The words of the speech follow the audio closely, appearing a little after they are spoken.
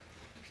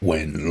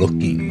When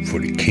looking for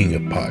the king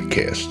of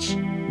podcasts,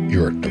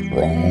 you're at the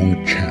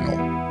wrong channel.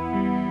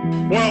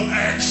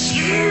 Well,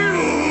 excuse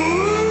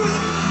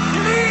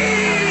me!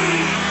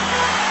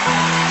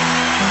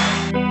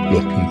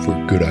 Looking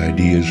for good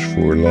ideas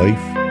for life?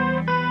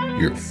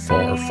 You're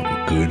far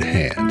from good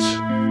hands.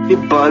 Hey,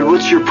 bud,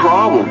 what's your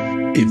problem?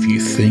 If you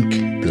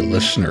think the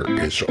listener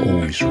is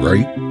always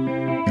right,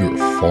 you're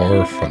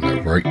far from the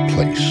right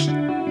place.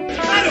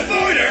 Not a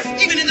voter!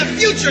 Even in the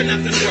future,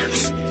 nothing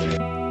works!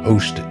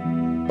 Hosted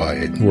by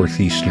a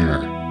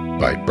Northeasterner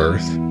by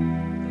birth,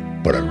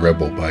 but a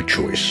rebel by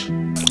choice.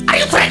 Are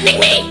you threatening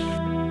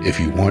me? If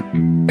you want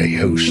a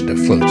host that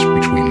floats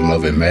between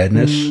love and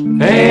madness,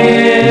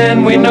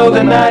 and we know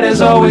the night is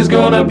always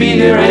gonna be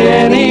here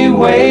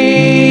anyway.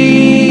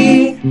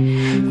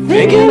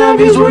 Thinking of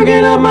you's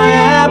working up my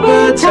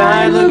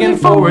appetite. Looking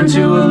forward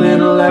to a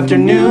little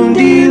afternoon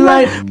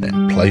delight.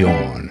 then play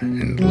on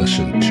and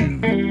listen to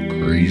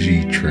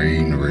Crazy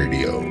Train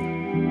Radio.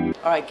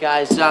 All right,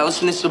 guys,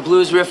 listen, this is a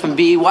blues riff and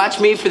B. Watch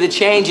me for the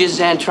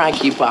changes and try and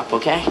keep up,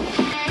 okay?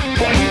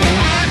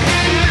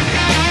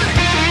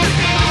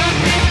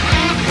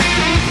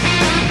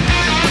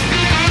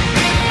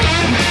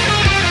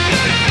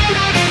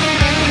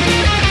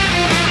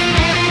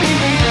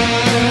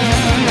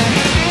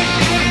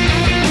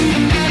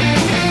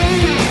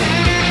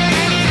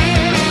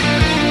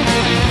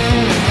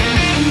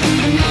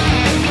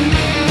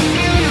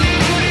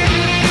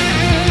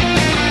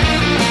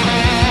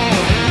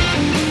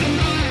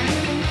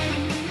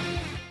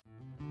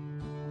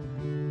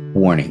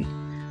 Warning,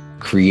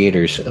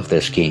 creators of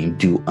this game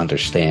do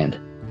understand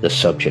the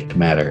subject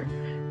matter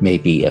may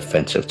be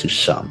offensive to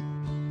some,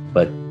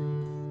 but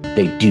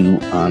they do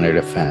honor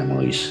the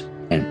families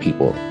and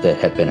people that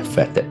have been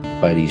affected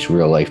by these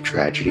real-life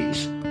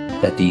tragedies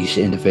that these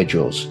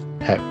individuals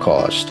have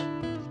caused.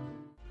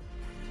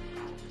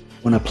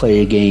 Want to play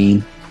a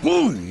game?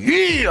 Oh,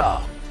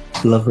 yeah!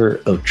 Lover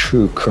of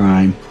true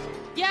crime?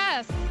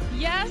 Yes,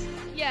 yes,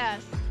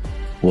 yes.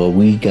 Well,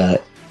 we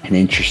got an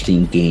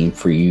interesting game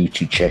for you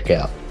to check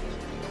out.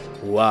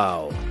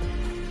 Wow.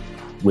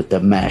 With the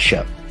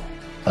mashup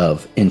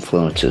of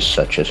influences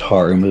such as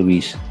horror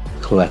movies,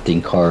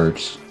 collecting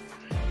cards,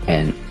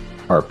 and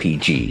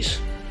RPGs.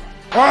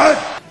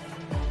 What?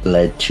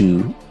 Led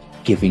to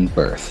giving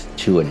birth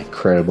to an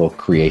incredible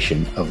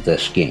creation of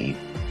this game,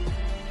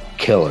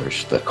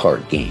 Killers, the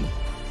card game.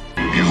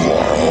 You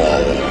are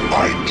all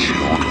my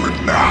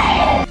children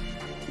now.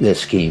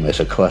 This game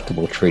is a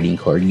collectible trading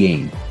card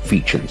game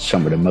featuring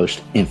some of the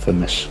most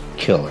infamous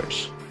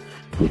killers,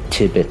 with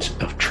tidbits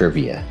of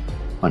trivia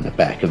on the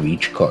back of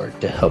each card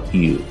to help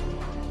you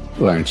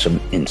learn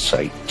some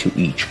insight to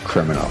each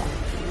criminal.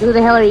 Who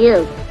the hell are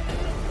you?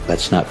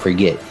 Let's not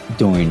forget,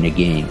 during the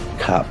game,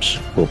 cops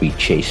will be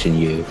chasing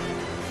you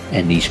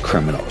and these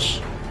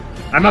criminals.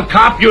 I'm a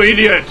cop, you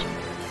idiot!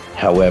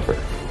 However,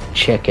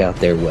 check out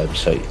their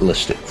website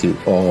listed through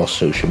all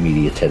social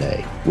media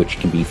today, which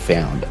can be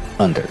found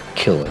under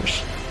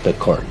Killers, the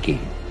card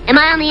game. Am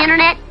I on the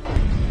internet?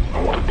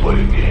 I want to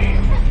play a game.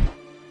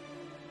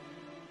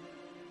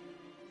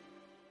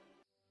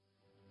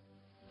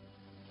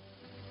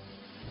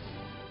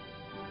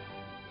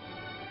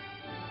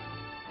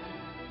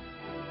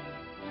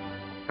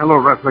 Hello,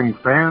 wrestling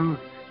fans.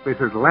 This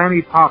is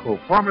Lanny Poffo,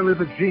 formerly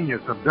the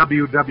genius of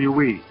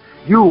WWE.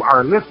 You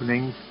are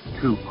listening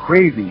to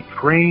Crazy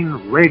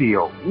Train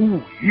Radio.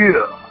 Ooh,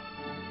 yeah.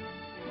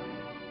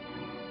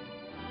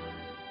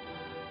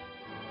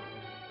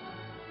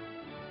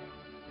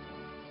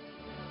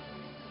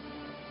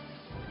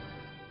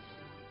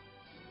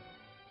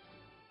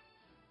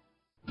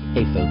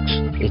 Hey folks,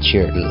 it's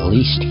your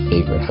least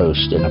favorite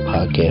host in the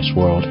podcast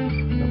world,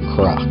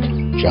 Croc,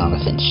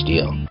 Jonathan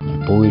Steele.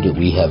 And boy, do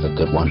we have a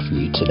good one for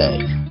you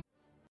today.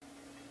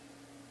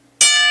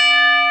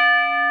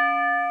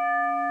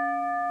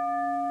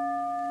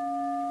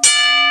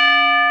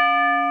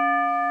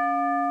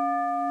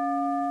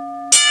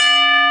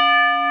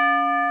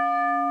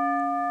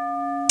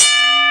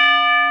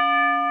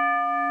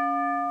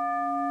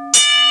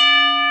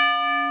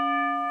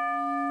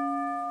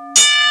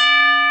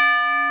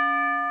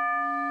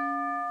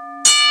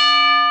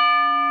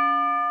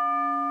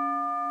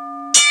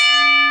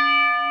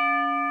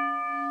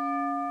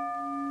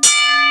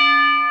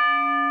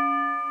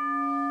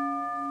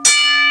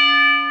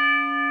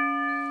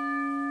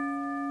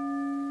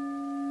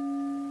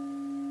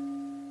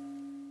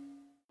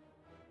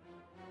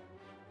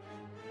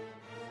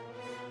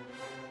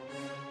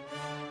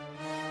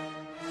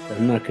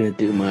 I'm not going to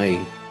do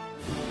my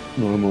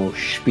normal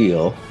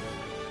spiel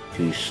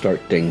to start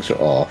things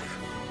off.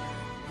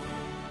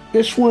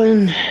 This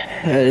one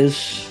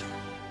has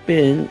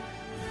been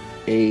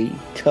a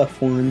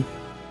tough one,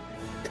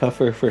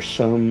 tougher for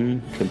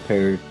some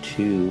compared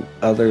to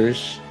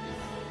others,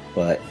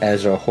 but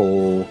as a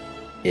whole,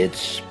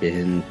 it's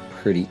been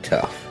pretty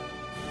tough.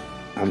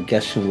 I'm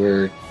guessing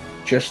we're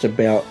just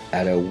about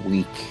at a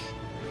week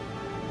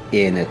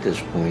in at this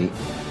point,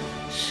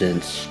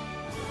 since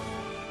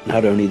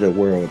not only the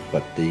world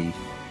but the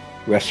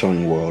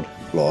wrestling world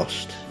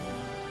lost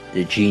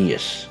the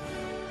genius,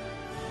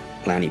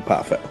 Lanny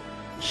Poffo.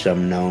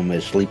 Some know him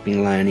as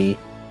Sleeping Lanny,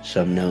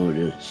 some know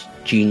him as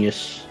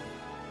Genius,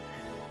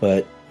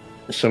 but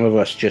some of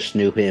us just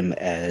knew him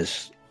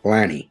as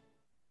Lanny.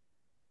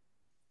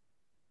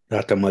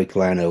 Dr. Mike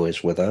Lano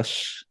is with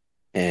us,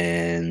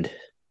 and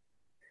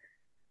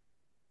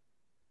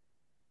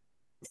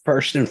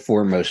first and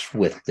foremost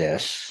with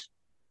this,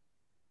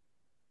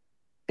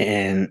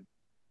 and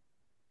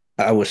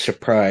I was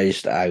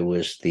surprised I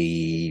was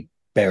the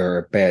bearer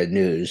of bad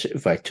news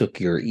if I took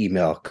your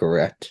email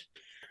correct,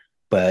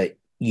 but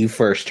you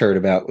first heard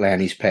about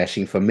Lanny's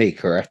passing from me,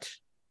 correct?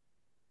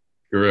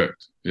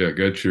 Correct. Yeah, I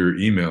got your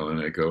email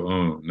and I go,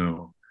 oh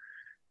no.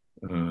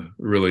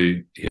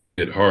 Really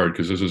hit hard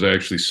because this was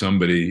actually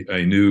somebody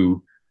I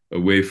knew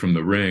away from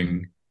the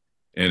ring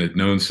and had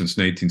known since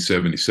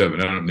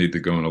 1977. I don't need to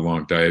go on a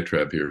long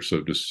diatribe here,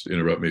 so just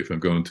interrupt me if I'm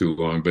going too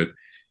long. But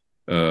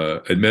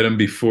I'd met him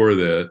before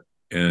that,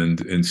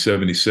 and in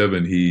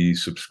 77, he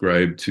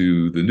subscribed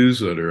to the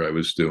newsletter I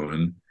was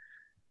doing,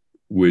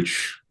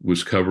 which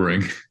was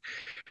covering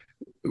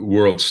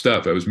world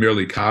stuff. I was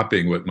merely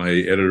copying what my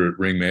editor at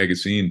Ring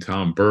Magazine,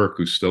 Tom Burke,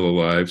 who's still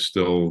alive,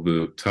 still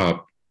the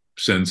top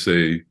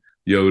sensei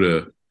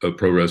Yoda of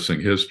pro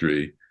wrestling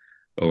history,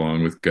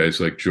 along with guys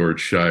like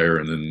George Shire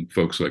and then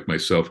folks like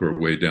myself who are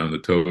way down the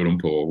totem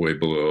pole, way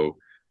below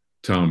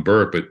Tom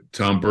Burke. But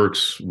Tom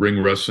Burke's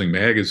Ring Wrestling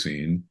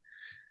Magazine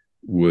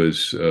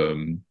was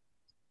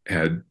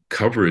had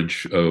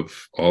coverage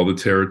of all the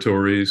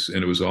territories,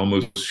 and it was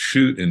almost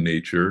shoot in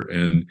nature,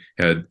 and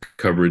had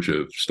coverage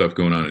of stuff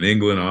going on in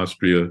England,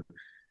 Austria,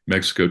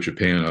 Mexico,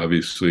 Japan,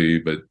 obviously,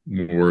 but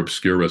more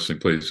obscure wrestling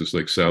places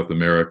like South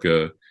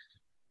America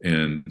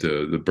and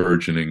the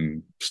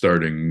burgeoning,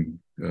 starting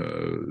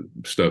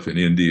stuff in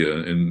India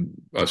and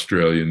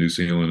Australia, New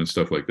Zealand, and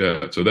stuff like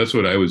that. So that's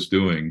what I was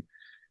doing,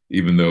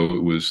 even though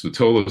it was the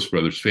Tolos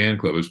Brothers fan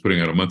club. I was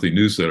putting out a monthly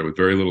newsletter with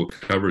very little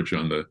coverage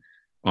on the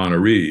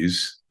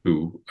honorees,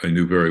 who I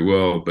knew very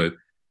well, but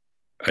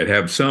I'd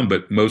have some,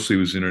 but mostly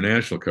was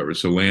international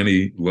coverage. So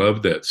Lanny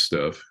loved that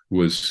stuff,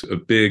 was a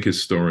big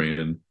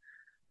historian,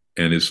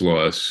 and his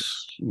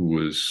loss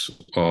was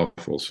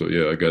awful. So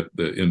yeah, I got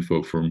the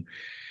info from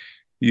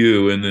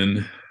you, and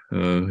then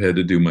had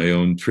to do my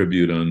own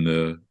tribute on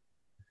the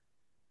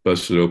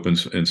Busted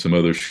Opens and some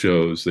other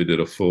shows. They did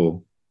a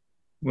full,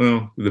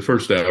 well, the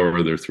first hour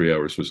of their 3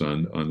 hours was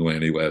on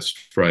Lanny last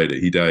Friday.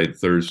 He died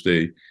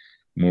Thursday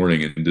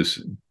morning and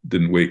just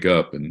didn't wake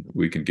up, and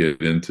we can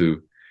get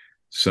into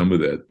some of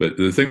that. But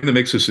the thing that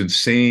makes us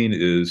insane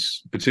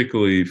is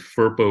particularly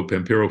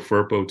Pampiro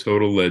Firpo,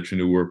 total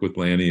legend, who worked with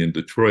Lanny in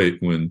Detroit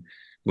when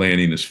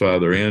Lanny and his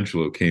father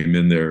Angelo came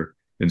in there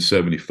in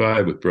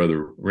 75 with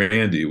brother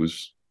Randy, who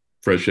was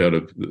fresh out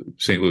of the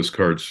St. Louis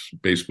Cards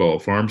baseball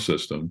farm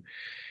system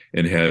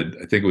and had,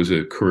 I think it was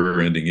a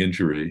career-ending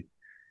injury.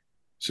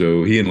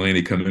 So he and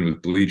Lanny come in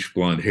with bleached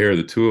blonde hair,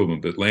 the two of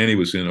them, but Lanny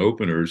was in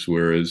openers,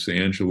 whereas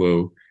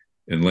Angelo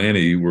and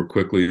Lanny were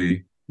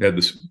quickly, had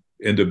this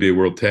NWA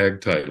World Tag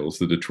titles,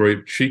 the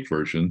Detroit Chic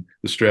version,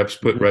 the straps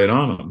put right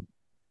on them.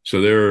 So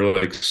they're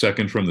like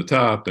second from the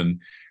top, and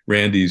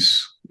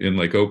Randy's in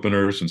like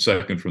openers and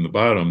second from the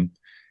bottom.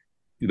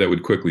 That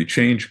would quickly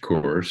change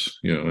course,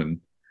 you know,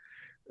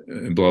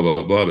 and blah,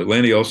 blah, blah. But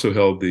Lanny also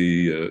held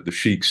the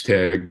Sheik's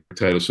tag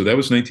title. So that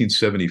was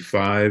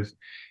 1975.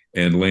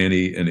 And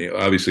Lanny, and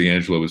obviously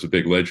Angelo was a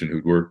big legend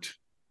who'd worked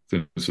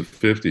since the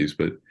 50s,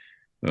 but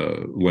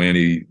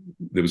Lanny,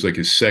 that was like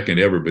his second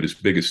ever, but his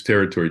biggest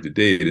territory to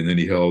date. And then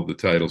he held the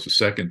titles a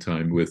second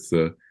time with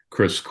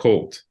Chris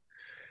Colt,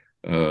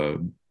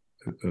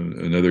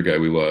 another guy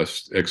we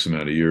lost X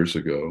amount of years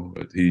ago.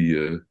 But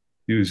he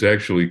was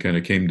actually kind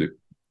of came to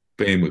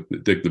fame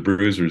with Dick the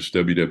Bruiser's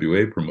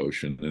WWA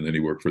promotion, and then he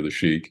worked for the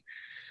Sheik.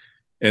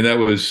 And that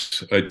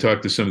was, I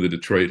talked to some of the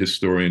Detroit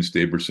historians,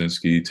 Dave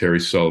Brzezinski, Terry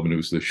Sullivan, who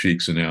was the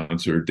Sheik's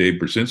announcer. Dave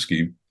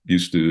Brzezinski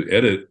used to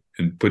edit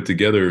and put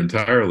together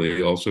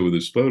entirely, also with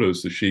his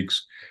photos, the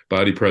Sheik's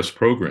Body Press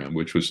program,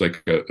 which was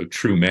like a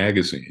true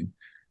magazine,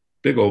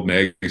 big old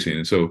magazine.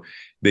 And so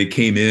they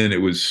came in,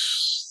 it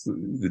was,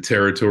 the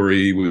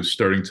territory was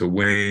starting to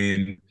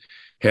wane,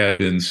 had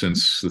been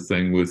since the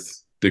thing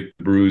with Dick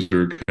the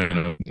Bruiser, kind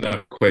of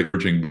not quite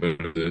merging, but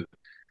the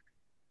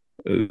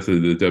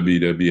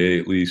WWA,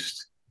 at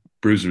least,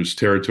 Bruiser's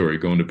territory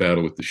going to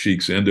battle with the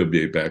Sheik's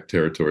NWA back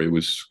territory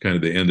was kind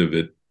of the end of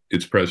it.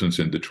 Its presence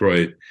in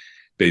Detroit,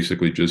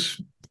 basically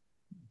just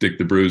Dick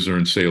the Bruiser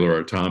and Sailor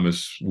Art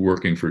Thomas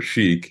working for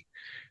Sheik,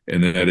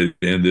 and then it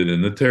ended.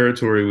 And the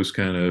territory was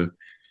kind of,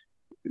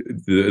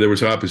 there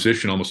was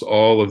opposition. Almost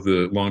all of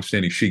the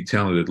longstanding Sheik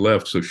talent had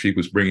left, so Sheik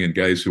was bringing in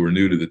guys who were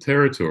new to the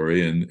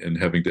territory and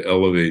having to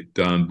elevate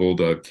Don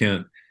Bulldog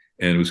Kent,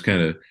 and it was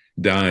kind of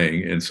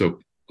dying. And so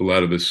a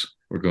lot of us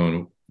were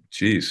going,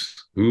 geez,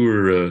 who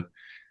are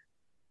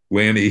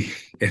Lanny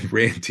and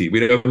Randy? We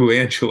know who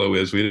Angelo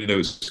is. We didn't know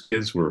his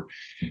kids were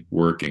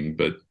working,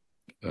 but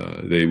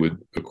they would,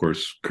 of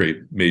course,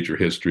 create major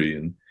history.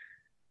 And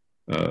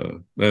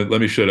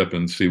let me shut up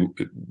and see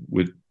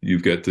what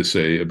you've got to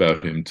say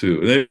about him, too.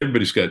 And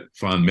everybody's got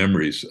fond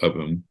memories of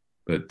him,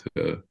 But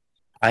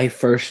I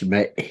first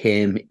met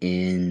him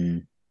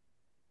in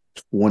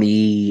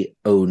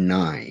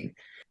 2009.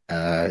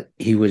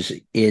 He was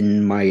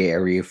in my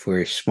area for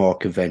a small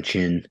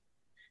convention,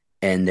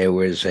 and there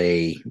was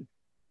a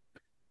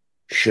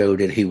show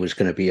that he was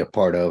going to be a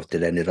part of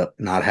that ended up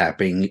not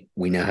happening.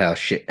 We know how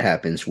shit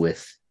happens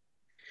with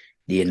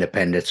the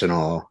independents and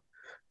all,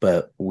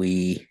 but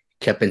we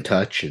kept in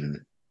touch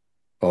and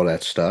all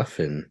that stuff.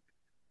 And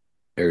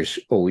there's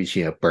always,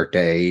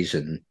 birthdays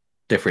and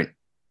different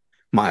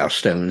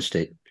milestones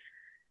that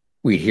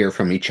we hear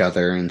from each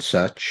other and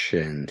such.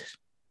 And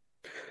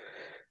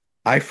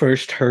I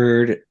first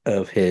heard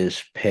of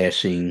his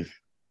passing.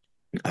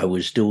 I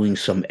was doing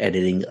some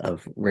editing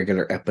of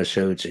regular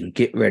episodes and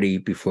get ready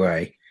before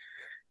I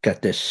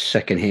got this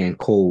secondhand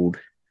cold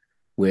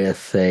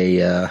with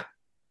a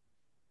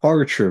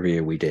horror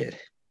trivia we did.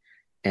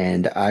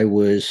 And I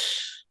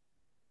was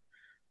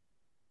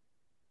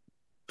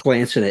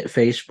glancing at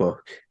Facebook,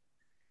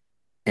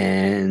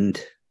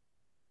 and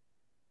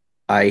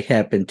I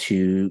happened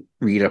to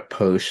read a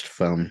post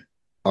from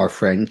our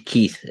friend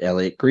Keith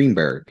Elliott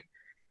Greenberg.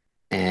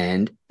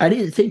 And I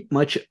didn't think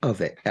much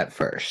of it at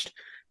first,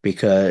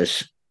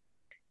 because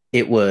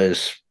he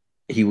was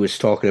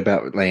talking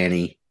about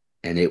Lanny,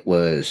 and it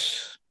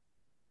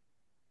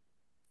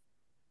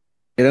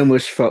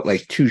almost felt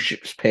like two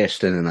ships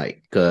passed in the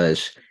night,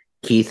 because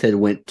Keith had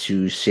went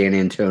to San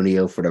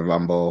Antonio for the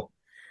Rumble,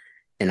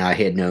 and I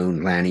had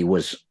known Lanny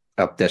was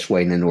up this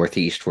way in the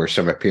Northeast for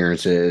some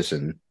appearances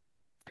and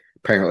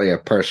apparently a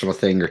personal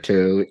thing or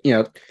two.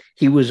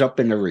 He was up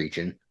in the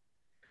region.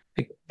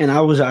 And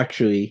I was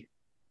actually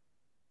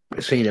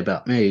thinking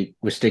about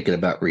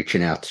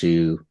reaching out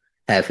to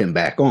have him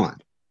back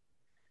on,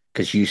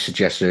 because you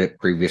suggested it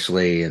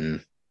previously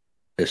and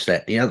this,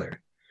 that, and the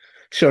other.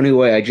 So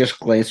anyway, I just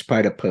glanced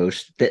by the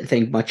post, didn't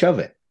think much of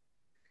it,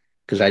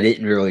 because I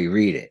didn't really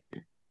read it.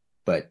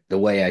 But the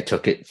way I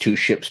took it, two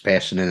ships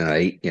passing in the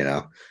night,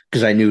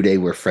 because I knew they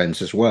were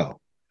friends as well.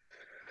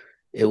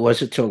 It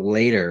wasn't until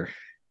later,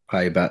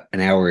 probably about an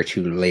hour or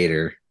two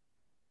later,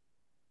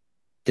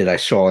 that I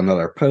saw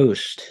another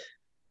post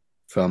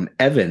from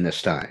Evan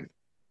this time,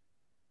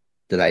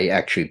 that I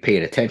actually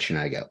paid attention.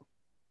 I go,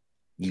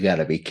 you got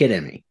to be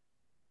kidding me.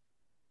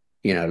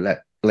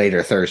 That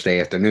later Thursday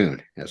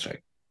afternoon. I was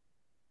like,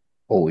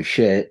 holy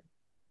shit.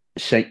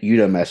 Sent you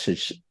the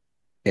message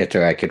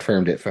after I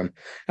confirmed it from,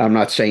 I'm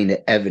not saying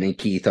that Evan and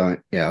Keith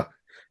aren't,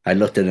 I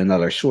looked at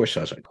another source.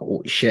 I was like,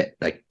 holy shit,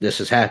 like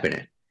this is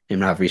happening.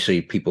 And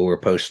obviously people were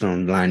posting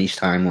on Lanny's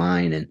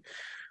timeline, and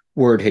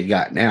word had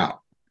gotten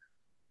out.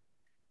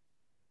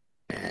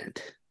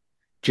 And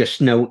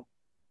just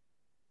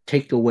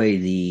take away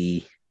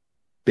the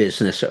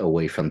business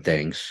away from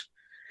things.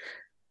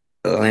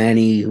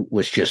 Lanny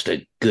was just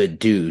a good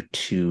dude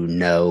to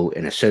know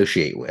and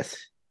associate with.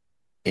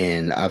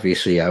 And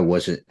obviously I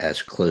wasn't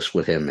as close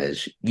with him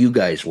as you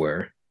guys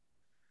were.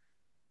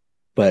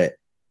 But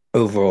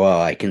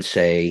overall, I can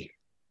say,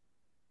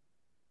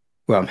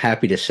 I'm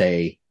happy to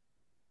say,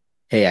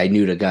 hey, I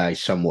knew the guy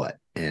somewhat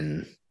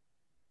and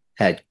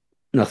had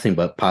nothing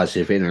but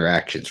positive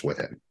interactions with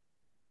him.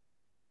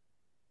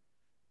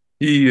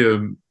 He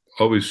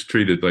always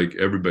treated like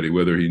everybody,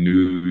 whether he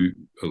knew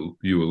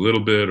you a little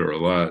bit or a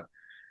lot.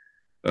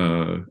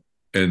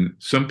 And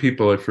some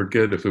people, I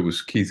forget if it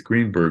was Keith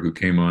Greenberg who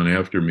came on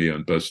after me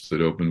on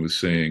Busted Open, was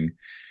saying,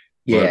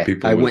 yeah,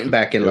 I went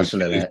back and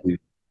listened to that.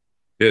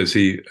 Yes,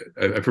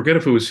 I forget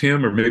if it was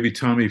him or maybe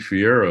Tommy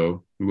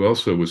Fierro, who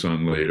also was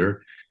on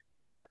later,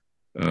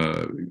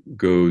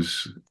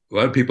 goes, a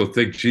lot of people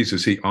think,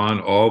 Jesus, he on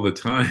all the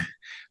time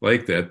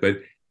like that,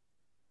 but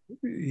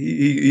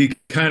he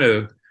kind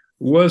of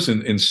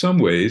wasn't in some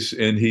ways,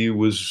 and he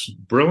was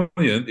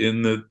brilliant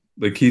in that,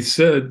 like Keith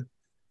said,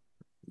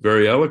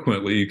 very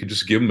eloquently, you could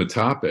just give him a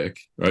topic,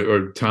 right?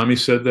 Or Tommy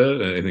said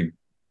that, and I think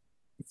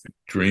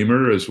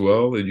Dreamer as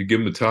well, and you give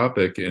him a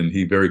topic, and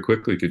he very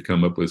quickly could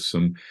come up with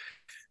some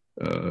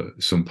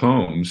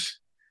poems.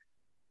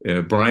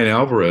 Brian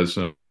Alvarez,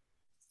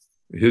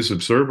 his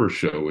Observer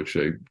show, which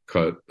I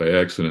caught by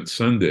accident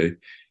Sunday,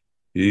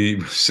 he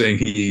was saying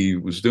he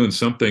was doing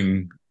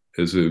something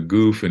as a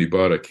goof, and he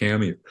bought a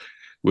cameo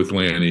with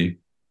Lanny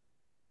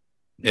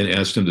and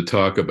asked him to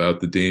talk about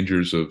the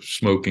dangers of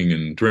smoking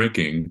and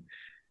drinking,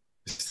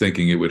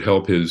 thinking it would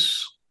help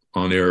his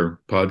on-air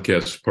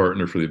podcast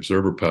partner for the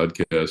Observer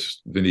podcast,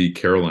 Vinnie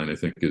Caroline, I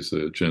think is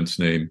the gent's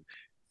name,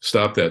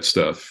 stop that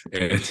stuff.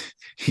 And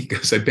he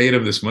goes, I paid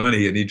him this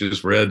money, and he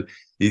just read,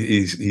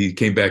 he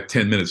came back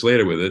 10 minutes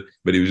later with it,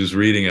 but he was just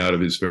reading out of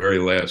his very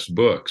last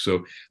book.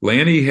 So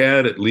Lanny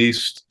had, at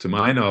least to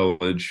my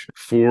knowledge,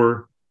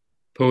 4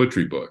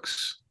 poetry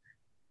books.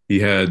 He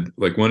had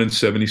like one in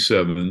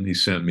 77 he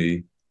sent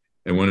me,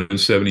 and one in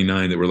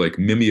 79 that were like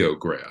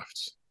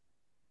mimeographs,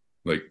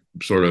 like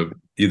sort of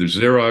either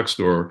Xeroxed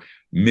or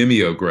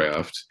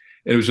mimeographed.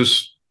 And it was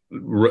just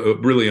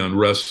really on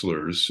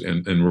wrestlers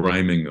and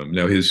rhyming them.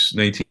 Now, his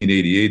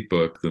 1988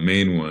 book, the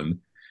main one,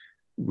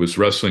 was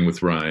Wrestling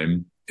with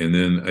Rhyme. And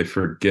then I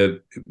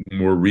forget,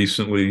 more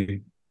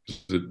recently,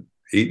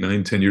 8,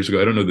 9, 10 years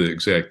ago. I don't know the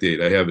exact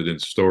date. I have it in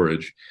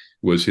storage.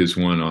 Was his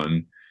one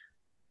on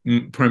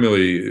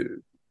primarily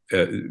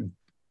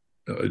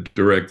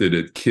directed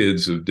at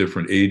kids of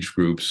different age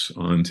groups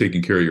on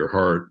taking care of your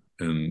heart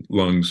and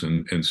lungs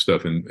and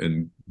stuff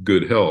and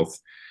good health,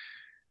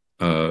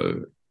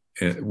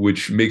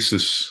 which makes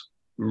this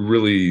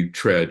really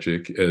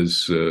tragic,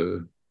 as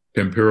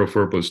Pampero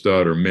Firpo's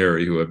daughter,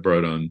 Mary, who I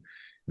brought on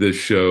this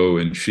show,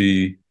 and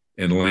she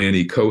and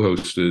Lanny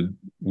co-hosted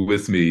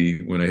with me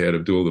when I had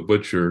Abdul the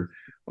Butcher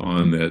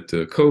on that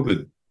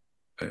COVID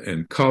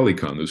and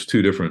ColleaCon, those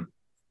two different,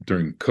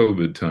 during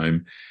COVID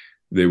time,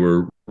 they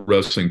were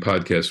wrestling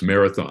podcast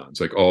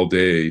marathons, like all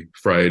day,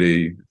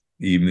 Friday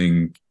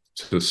evening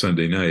to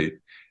Sunday night.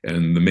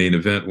 And the main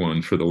event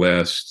one for the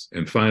last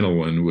and final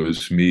one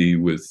was me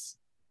with,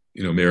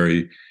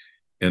 Mary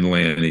and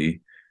Lanny,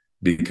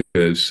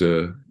 because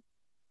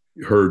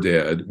her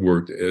dad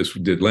worked, as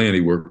did Lanny,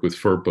 worked with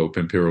Firpo,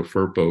 Pampero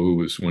Firpo, who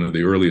was one of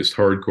the earliest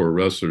hardcore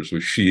wrestlers,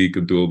 with Sheik,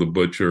 Abdul the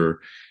Butcher,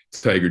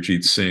 Tiger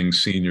Jeet Singh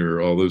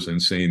Sr., all those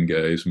insane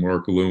guys,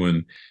 Mark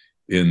Lewin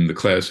in the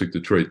classic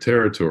Detroit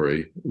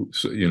territory.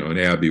 So, and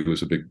Abby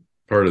was a big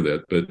part of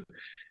that. But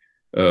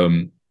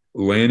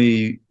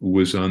Lanny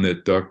was on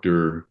that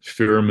Dr.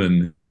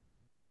 Furman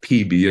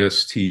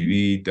PBS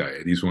TV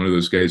diet. He's one of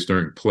those guys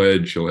during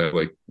Pledge, he'll have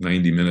like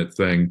 90-minute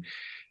thing.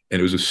 And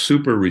it was a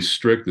super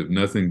restrictive,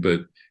 nothing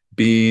but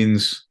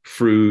beans,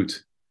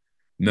 fruit,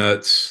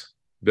 nuts,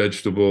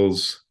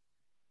 vegetables.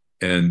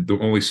 And the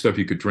only stuff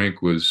you could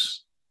drink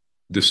was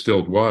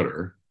distilled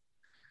water.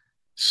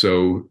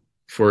 So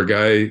for a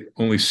guy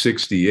only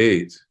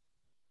 68,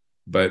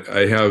 but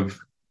I have,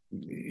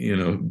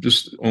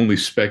 just only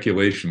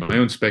speculation, my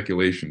own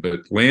speculation,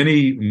 but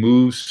Lanny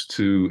moves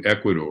to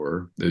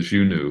Ecuador, as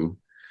you knew,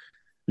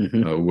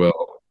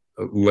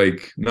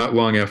 like not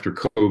long after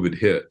COVID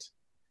hit.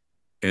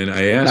 And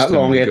I asked him,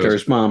 not long after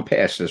his mom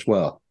passed as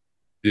well.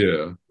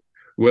 Yeah.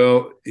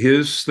 Well,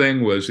 his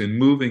thing was, in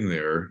moving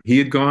there, he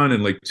had gone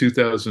in like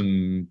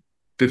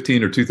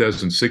 2015 or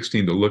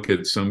 2016 to look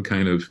at some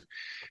kind of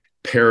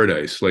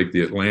paradise, like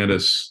the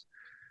Atlantis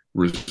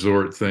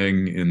resort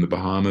thing in the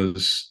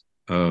Bahamas.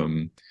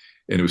 And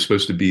it was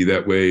supposed to be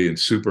that way and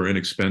super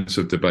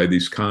inexpensive to buy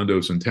these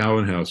condos and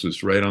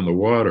townhouses right on the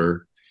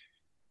water,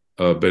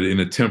 but in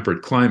a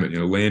temperate climate.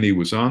 Lanny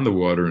was on the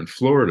water in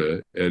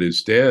Florida at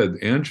his dad,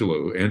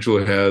 Angelo.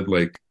 Angelo had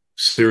like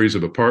series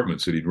of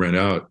apartments that he'd rent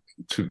out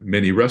to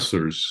many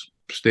wrestlers,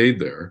 stayed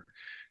there.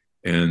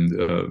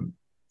 And,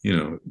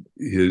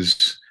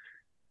 his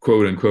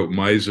quote unquote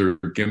miser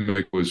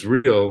gimmick was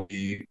real.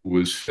 He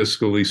was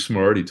fiscally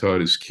smart. He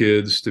taught his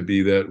kids to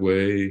be that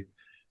way,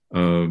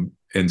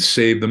 and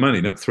save the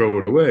money, not throw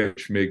it away,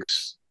 which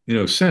makes,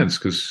 sense,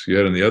 because you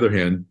had, on the other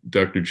hand,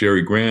 Dr.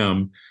 Jerry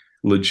Graham,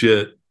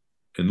 legit,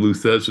 and Lou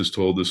Thez has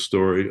told this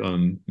story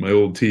on my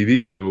old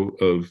TV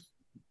of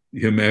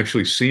him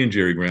actually seeing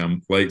Jerry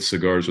Graham light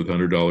cigars with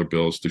 $100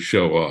 bills to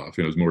show off.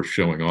 It was more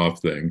showing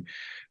off thing,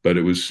 but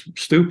it was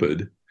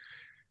stupid.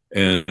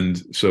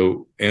 And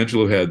so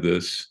Angelo had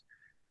this,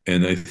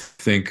 and I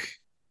think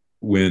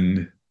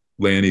when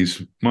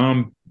Lanny's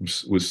mom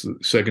was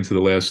second to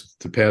the last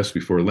to pass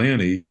before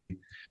Lanny,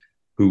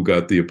 who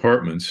got the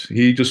apartments,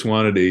 he just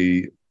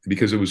wanted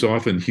because it was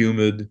often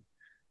humid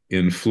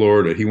in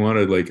Florida, he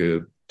wanted like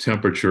a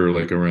temperature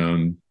like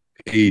around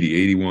 80,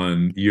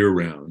 81 year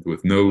round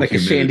with no like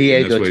humidity. A San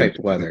Diego type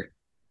weather.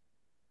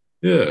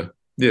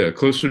 Yeah,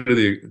 closer to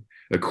the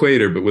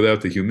equator, but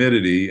without the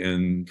humidity.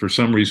 And for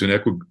some reason,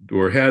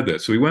 Ecuador had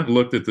that. So we went and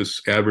looked at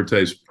this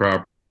advertised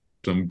property,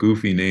 some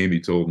goofy name he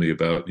told me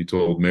about. He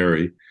told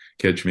Mary,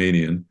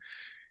 Ketchmanian,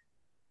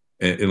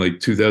 in like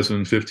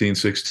 2015,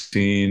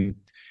 16,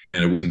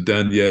 and it wasn't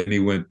done yet. And he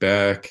went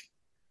back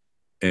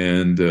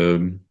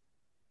and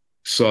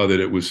saw that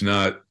it was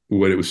not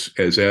what it was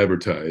as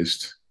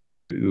advertised.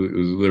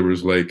 There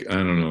was like, I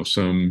don't know,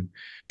 some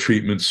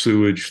treatment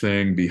sewage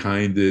thing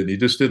behind it. He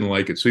just didn't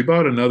like it. So he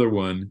bought another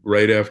one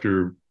right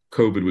after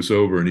COVID was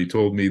over. And he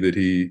told me that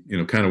he,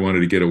 kind of wanted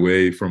to get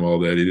away from all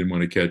that. He didn't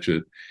want to catch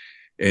it.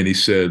 And he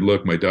said,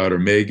 look, my daughter,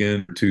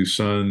 Megan, 2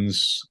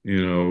 sons,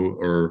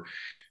 are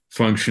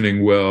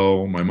functioning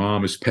well. My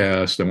mom has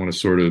passed. I want to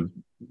sort of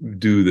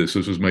do this.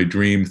 This was my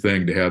dream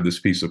thing, to have this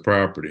piece of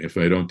property. If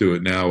I don't do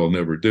it now, I'll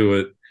never do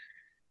it.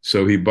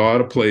 So he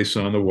bought a place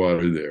on the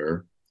water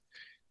there.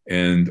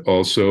 And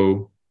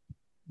also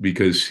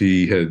because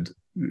he had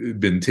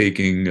been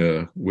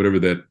taking whatever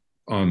that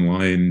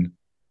online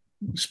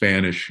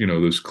Spanish,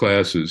 those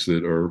classes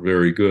that are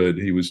very good.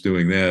 He was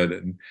doing that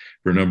and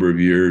for a number of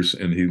years,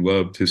 and he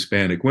loved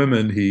Hispanic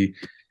women. He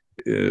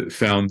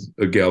found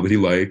a gal that he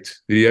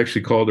liked. He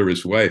actually called her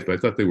his wife. I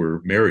thought they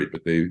were married,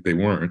 but they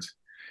weren't.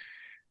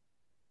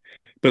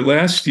 But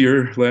last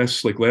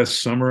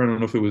summer, I don't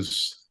know if it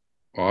was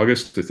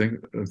August.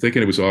 I'm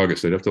thinking it was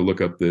August. I'd have to look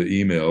up the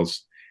emails.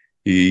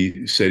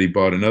 He said he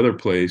bought another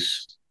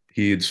place.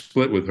 He had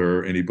split with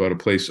her, and he bought a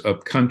place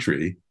up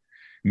country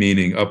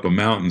meaning up a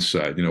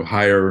mountainside,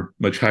 higher,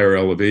 much higher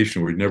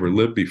elevation where you've never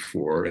lived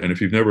before. And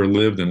if you've never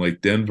lived in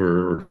like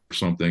Denver or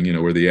something,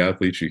 where the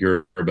athletes, you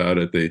hear about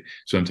it, they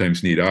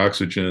sometimes need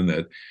oxygen.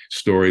 That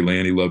story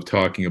Lanny loved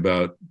talking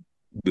about,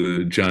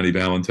 the Johnny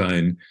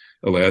Valentine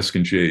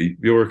Alaskan Jay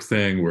York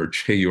thing, where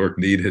Jay York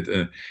needed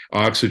an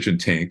oxygen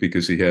tank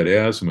because he had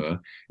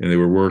asthma, and they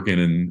were working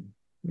in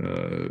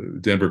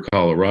Denver,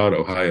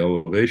 Colorado, high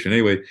elevation.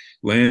 Anyway,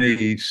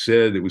 Lanny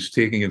said it was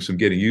taking him some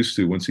getting used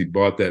to once he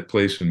bought that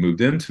place and moved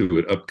into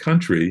it. Up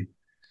country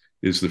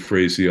is the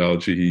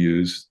phraseology he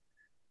used.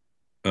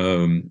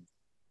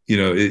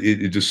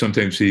 It just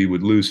sometimes he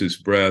would lose his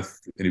breath,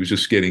 and he was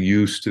just getting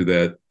used to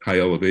that high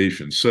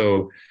elevation.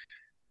 So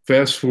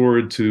fast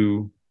forward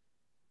to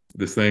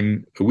the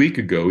thing a week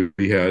ago,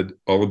 we had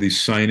all of these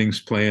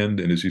signings planned,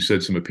 and as you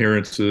said, some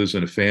appearances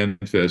and a fan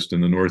fest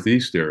in the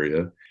Northeast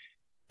area.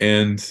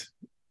 And,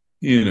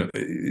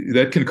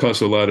 that can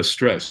cause a lot of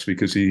stress,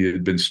 because he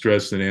had been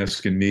stressed and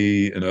asking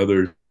me and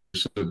others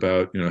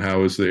about,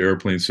 how is the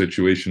airplane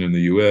situation in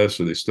the U.S.?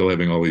 Are they still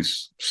having all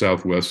these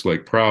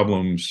Southwest-like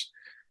problems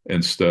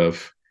and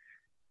stuff?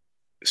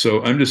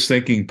 So I'm just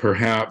thinking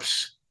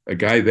perhaps a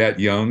guy that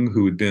young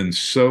who had been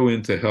so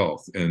into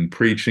health and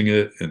preaching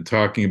it and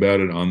talking about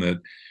it on that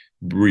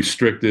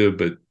restrictive,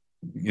 but,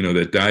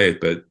 that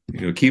diet, but,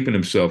 keeping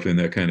himself in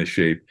that kind of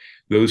shape,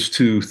 those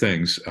two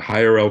things, a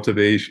higher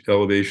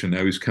elevation,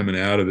 now he's coming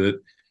out of it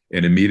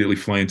and immediately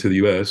flying to the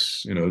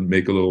U.S.,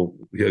 make a little,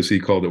 as he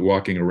called it,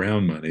 walking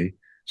around money,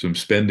 some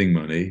spending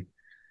money,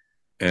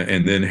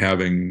 and then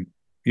having,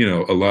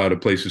 a lot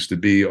of places to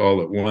be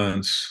all at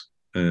once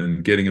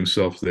and getting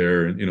himself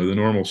there, and, the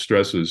normal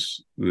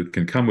stresses that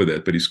can come with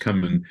it. But he's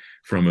coming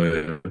from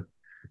a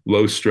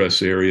low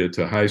stress area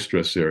to high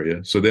stress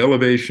area. So the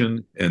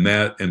elevation and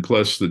that, and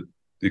plus the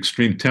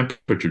extreme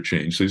temperature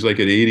change. So he's like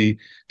at 80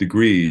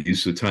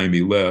 degrees the time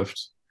he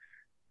left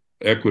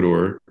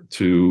Ecuador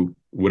to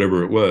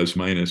whatever it was,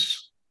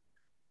 minus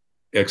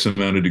X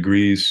amount of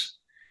degrees.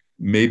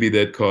 Maybe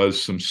that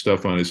caused some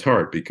stuff on his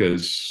heart,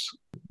 because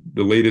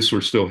the latest we're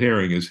still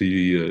hearing is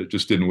he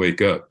just didn't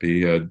wake up.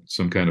 He had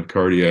some kind of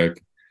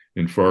cardiac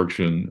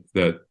infarction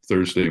that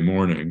Thursday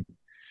morning.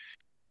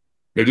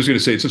 I'm just going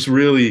to say it's just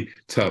really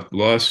tough.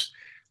 Lost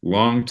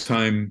long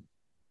time.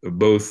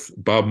 Both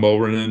Bob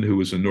Mulrenan, who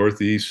was a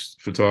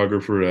Northeast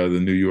photographer out of the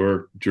New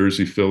York,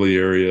 Jersey, Philly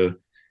area,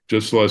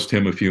 just lost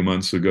him a few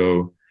months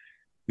ago.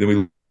 Then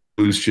we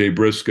lose Jay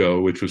Briscoe,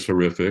 which was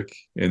horrific.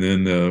 And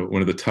then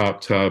one of the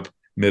top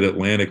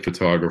mid-Atlantic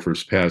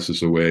photographers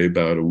passes away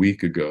about a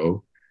week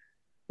ago,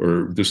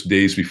 or just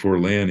days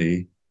before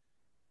Lanny,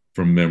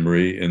 from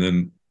memory. And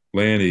then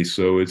Lanny,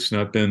 so it's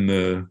not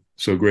been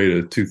so great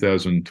a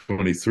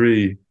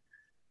 2023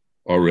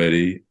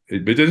 already.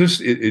 But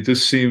it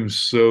just seems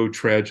so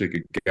tragic.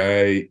 A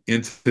guy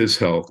into his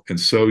health and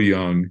so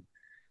young,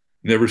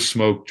 never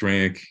smoked,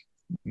 drank,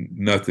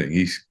 nothing.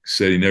 He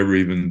said he never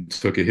even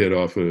took a hit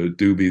off a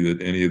doobie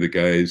that any of the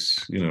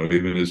guys,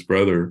 even his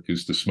brother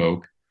used to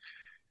smoke,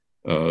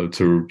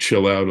 to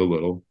chill out a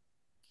little,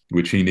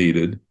 which he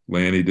needed.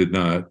 Lanny did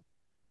not.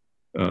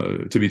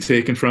 To be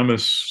taken from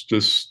us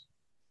just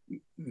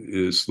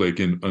is like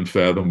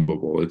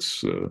unfathomable.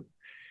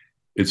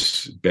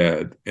 It's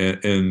bad.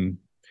 And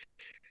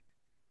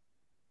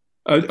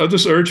I'll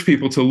just urge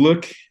people to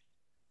look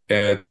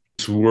at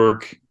his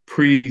work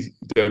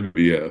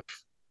pre-WWF.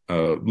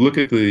 Look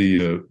at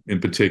in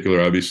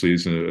particular, obviously,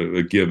 is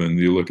a given.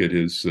 You look at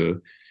his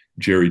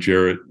Jerry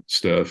Jarrett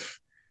stuff,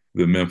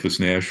 the Memphis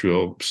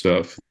Nashville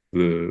stuff,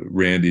 the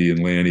Randy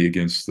and Lanny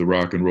against the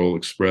Rock and Roll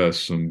Express,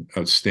 some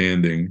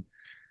outstanding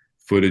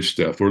footage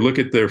stuff. Or look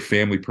at their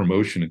family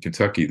promotion in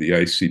Kentucky, the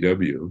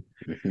ICW,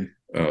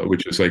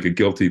 which is like a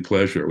guilty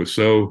pleasure. It was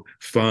so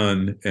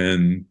fun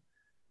and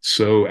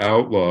so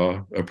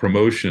outlaw a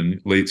promotion,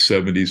 late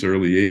 70s,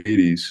 early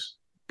 80s,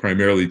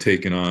 primarily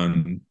taken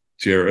on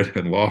Jarrett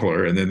and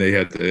Lawler, and then they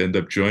had to end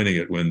up joining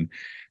it when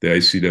the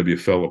ICW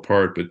fell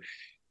apart. But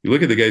you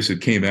look at the guys that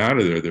came out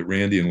of there, that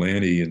Randy and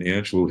Lanny and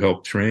Angelo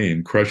helped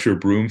train, Crusher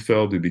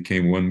Broomfeld, who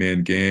became One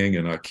Man Gang,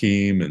 and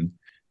Akeem and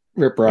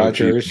Rip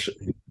Rogers.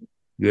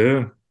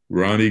 Yeah.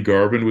 Ronnie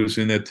Garvin was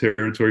in that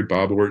territory,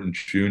 Bob Orton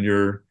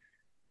Jr.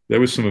 There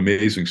was some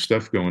amazing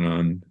stuff going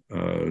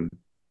on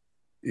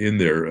in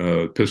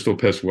there. Pistol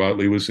Pest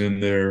Watley was in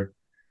there.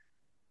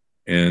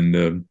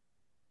 And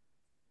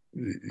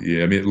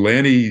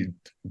Lanny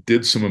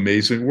did some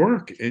amazing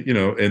work,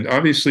 and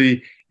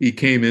obviously he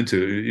came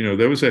into,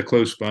 there was that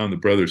close bond the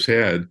brothers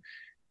had.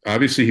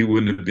 Obviously he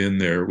wouldn't have been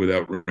there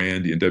without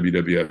Randy and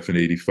WWF in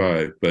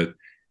 85, but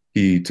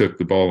he took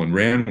the ball and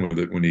ran with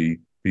it when he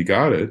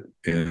got it.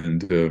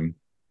 And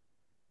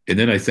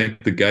then I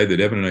think the guy that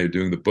Evan and I are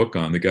doing the book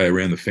on, the guy I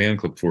ran the fan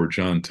club for,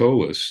 John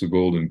Tolis, the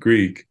Golden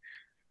Greek,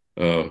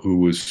 who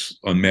was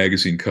on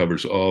magazine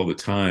covers all the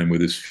time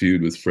with his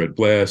feud with Fred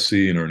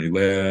Blassie and Ernie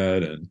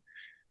Ladd and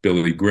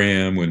Billy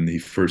Graham when he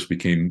first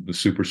became the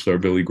superstar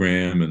Billy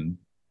Graham, and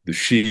the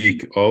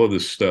Sheik, all of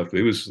this stuff.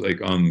 It was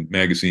like on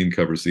magazine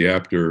covers, the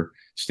Apter,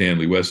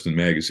 Stanley Weston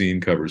magazine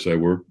covers. I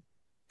worked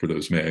for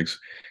those mags.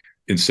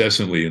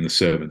 incessantly in the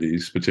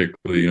 70s,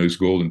 particularly, his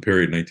golden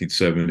period,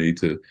 1970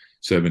 to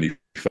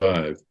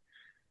 75,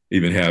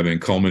 even having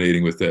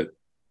culminating with that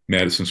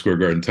Madison Square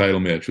Garden title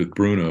match with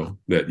Bruno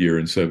that year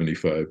in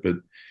 75. But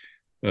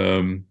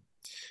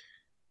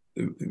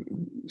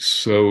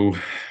so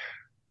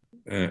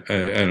I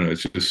don't know,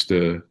 it's just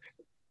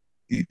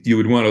you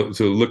would want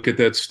to look at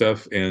that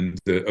stuff, and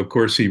of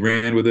course he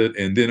ran with it.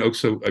 And then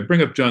also I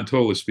bring up John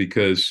Tolos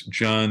because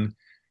John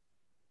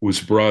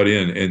was brought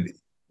in, and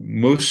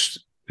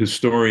most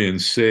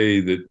historians say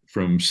that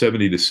from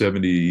 70 to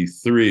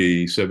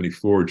 73,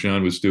 74,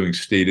 John was doing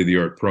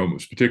state-of-the-art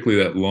promos,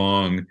 particularly that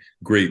long,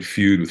 great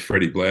feud with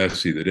Freddie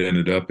Blassie that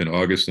ended up in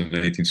August of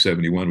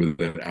 1971 with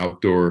an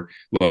outdoor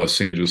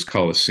Los Angeles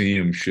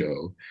Coliseum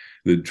show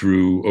that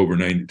drew over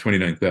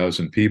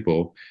 29,000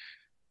 people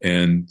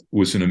and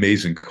was an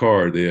amazing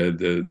card. They had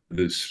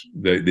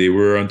they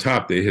were on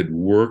top. They had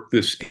worked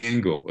this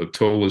angle of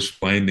Tolos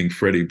blinding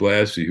Freddie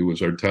Blassie, who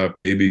was our top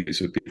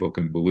babyface, if people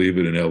can believe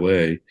it, in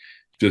LA,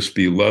 just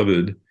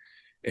beloved.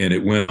 And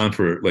it went on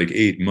for like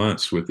 8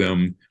 months with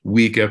them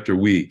week after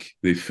week.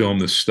 They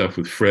filmed this stuff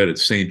with Fred at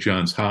St.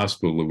 John's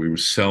Hospital. We were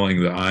selling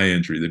the eye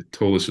injury that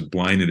Tolos had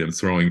blinded him,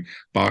 throwing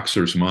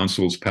Boxer's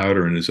Monsols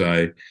powder in his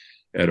eye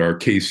at our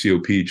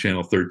KCOP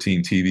Channel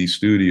 13 TV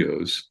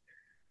studios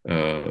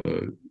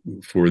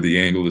for the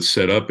angle to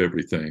set up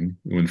everything.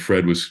 When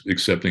Fred was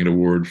accepting an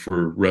award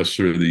for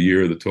Wrestler of the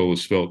Year that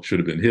Tolos felt should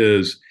have been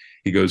his,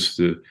 he goes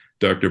to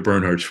Dr.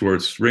 Bernhard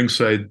Schwartz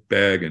ringside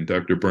bag, and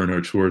Dr.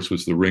 Bernhard Schwartz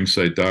was the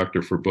ringside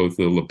doctor for both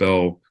the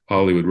LaBelle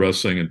Hollywood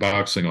Wrestling and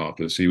Boxing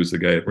office. He was the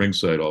guy at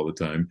ringside all the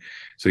time.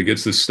 So he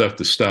gets this stuff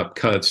to stop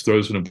cuts,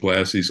 throws it in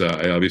Blassie's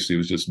eye. Obviously, it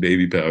was just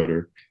baby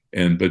powder.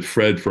 But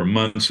Fred, for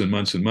months and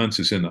months and months,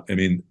 is in. I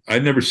mean,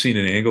 I'd never seen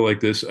an angle like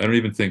this. I don't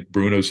even think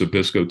Bruno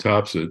Zbyszko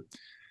tops it.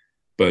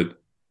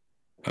 But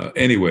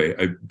anyway,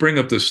 I bring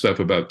up this stuff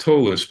about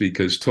Tolos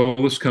because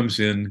Tolos comes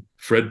in.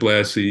 Fred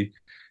Blassie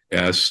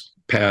asked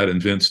Pat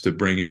and Vince to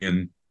bring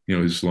in,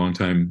 his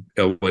longtime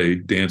LA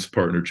dance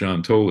partner,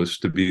 John Tolos,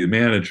 to be the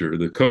manager,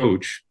 the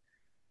coach.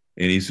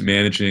 And he's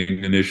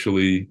managing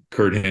initially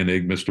Curt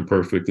Hennig, Mr.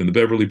 Perfect, and the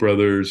Beverly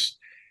Brothers.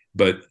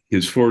 But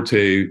his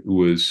forte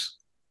was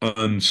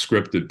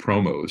unscripted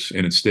promos,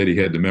 and instead he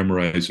had to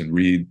memorize and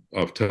read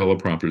off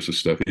teleprompters and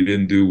stuff. He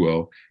didn't do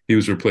well. He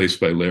was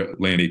replaced by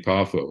Lanny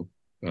Poffo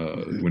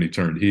when he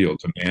turned heel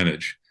to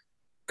manage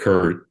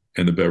Curt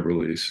and the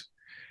Beverlys.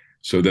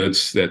 So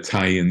that's that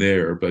tie-in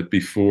there. But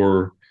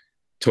before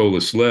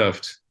Tolos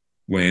left,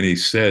 Lanny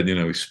said,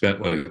 he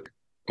spent like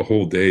a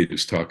whole day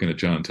just talking to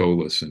John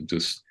Tolos, and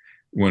just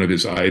one of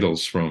his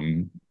idols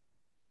from,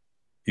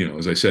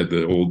 as I said,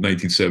 the old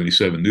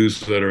 1977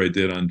 newsletter I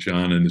did on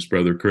John and his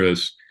brother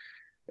Chris,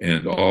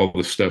 and all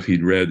the stuff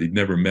he'd read. He'd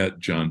never met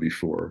John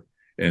before.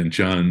 And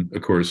John,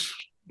 of course,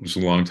 was a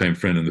longtime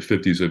friend in the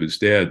 50s of his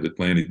dad, but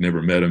Lanny had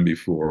never met him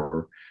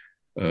before.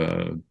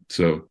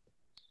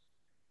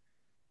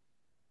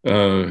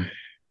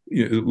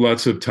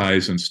 Lots of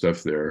ties and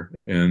stuff there.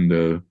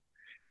 And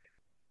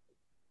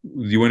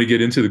you want to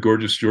get into the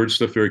Gorgeous George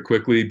stuff very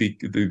quickly?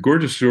 The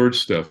Gorgeous George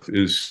stuff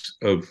is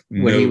of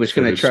when he was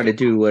going to try to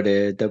do what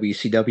a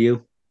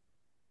WCW.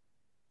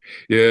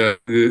 Yeah,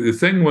 the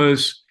thing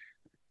was,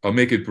 I'll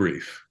make it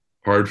brief.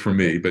 Hard for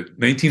me, but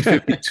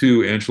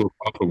 1952, Angelo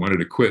Poffo wanted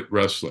to quit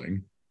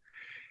wrestling,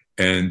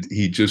 and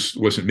he just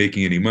wasn't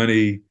making any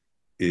money.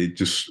 It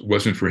just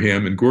wasn't for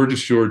him. And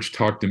Gorgeous George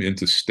talked him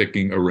into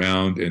sticking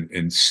around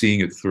and seeing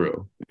it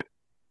through.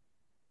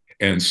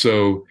 And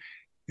so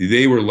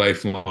they were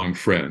lifelong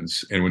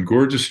friends. And when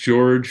Gorgeous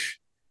George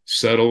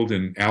settled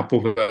in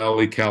Apple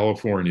Valley,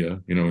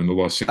 California, in the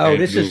Los Angeles Valley. Oh,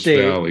 this is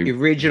the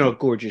original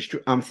Gorgeous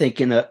George. I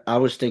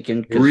was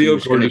thinking the real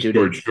Gorgeous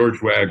George,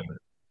 George Wagner.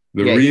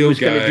 He was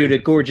going to do the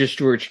Gorgeous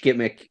George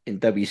gimmick in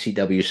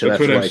WCW, so that's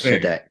why I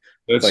said that.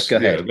 But go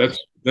ahead.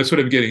 That's what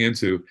I'm getting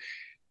into.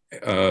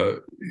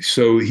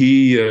 So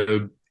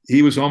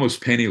he was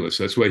almost penniless.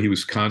 That's why he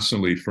was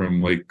constantly,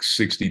 from like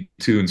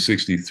 62 and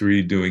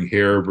 63, doing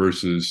hair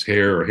versus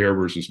hair or hair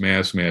versus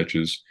mass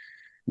matches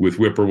with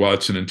Whipper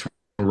Watson in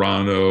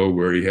Toronto,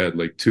 where he had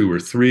like 2 or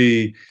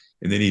 3,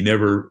 and then he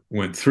never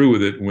went through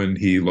with it when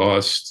he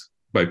lost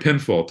by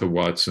pinfall to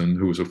Watson,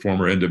 who was a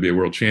former NWA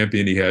world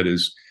champion. He had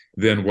his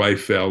then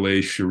wife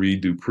valet, Cherie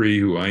Dupree,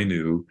 who I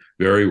knew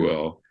very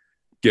well,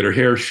 get her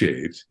hair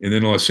shaved. And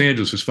then in Los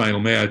Angeles, his final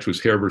match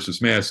was hair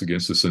versus mass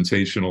against the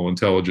sensational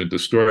intelligent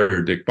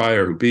destroyer, Dick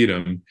Beyer, who beat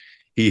him.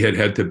 He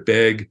had to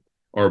beg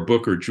our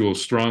booker,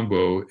 Jules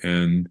Strongbow,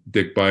 and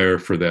Dick Beyer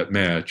for that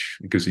match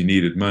because he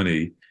needed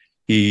money.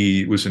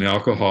 He was an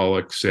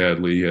alcoholic,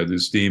 sadly. He had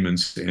his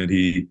demons, and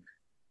he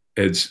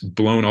had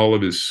blown all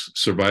of his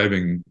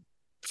surviving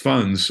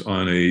funds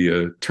on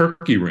a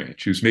turkey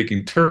ranch. He was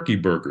making turkey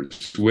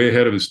burgers way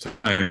ahead of his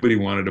time, but he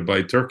wanted to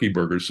buy turkey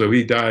burgers. So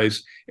he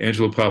dies.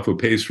 Angelo Poffo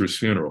pays for his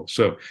funeral.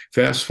 So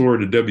fast forward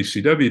to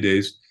WCW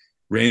days,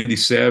 Randy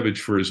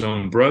Savage, for his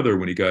own brother,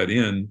 when he got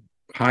in,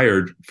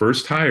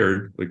 first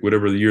hired, like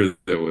whatever the year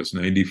that was,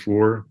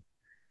 94,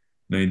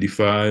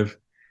 95,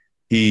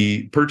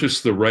 he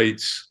purchased the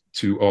rights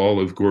to all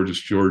of Gorgeous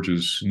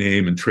George's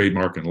name and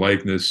trademark and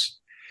likeness.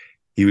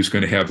 He was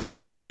going to have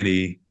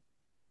any,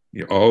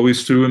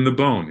 always threw him the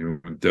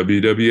bone.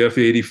 WWF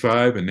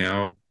 85, and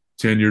now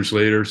 10 years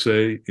later,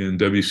 say, in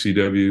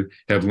WCW,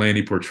 have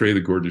Lanny portray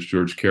the Gorgeous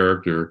George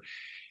character.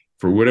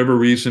 For whatever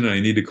reason, I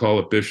need to call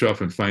up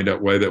Bischoff and find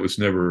out why that was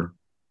never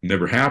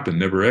happened,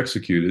 never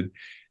executed.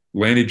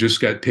 Lanny just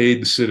got paid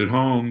to sit at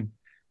home.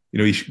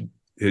 He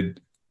had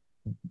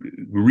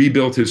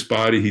rebuilt his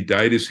body. He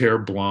dyed his hair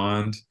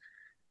blonde.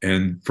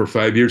 And for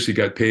 5 years, he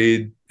got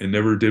paid and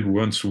never did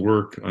once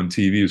work on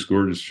TV as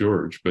Gorgeous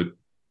George. But,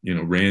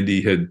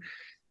 Randy had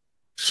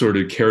sort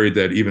of carried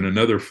that even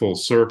another full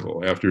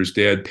circle. After his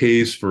dad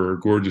pays for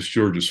Gorgeous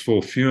George's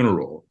full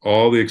funeral,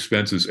 all the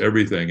expenses,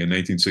 everything in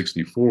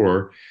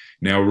 1964,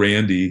 now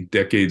Randy,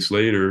 decades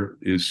later,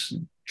 is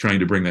trying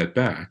to bring that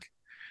back.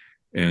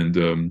 And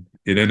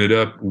it ended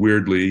up,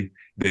 weirdly,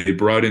 they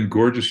brought in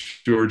Gorgeous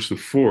George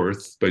IV,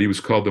 but he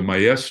was called the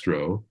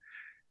Maestro.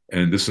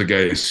 And this is a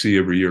guy I see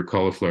every year,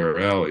 Cauliflower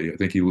Alley. I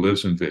think he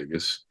lives in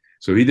Vegas.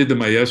 So he did the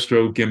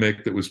Maestro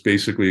gimmick that was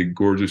basically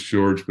Gorgeous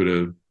George, but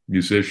a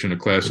musician, a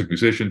classic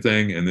musician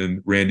thing. And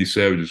then Randy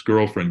Savage's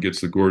girlfriend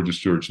gets the Gorgeous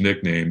George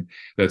nickname.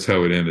 That's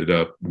how it ended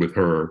up with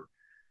her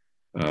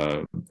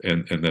and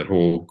that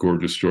whole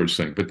Gorgeous George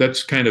thing. But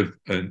that's kind of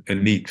a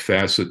neat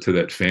facet to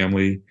that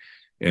family.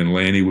 And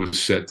Lanny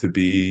was set to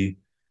be,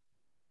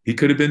 he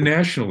could have been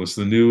nationalist,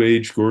 the new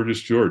age Gorgeous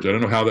George. I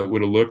don't know how that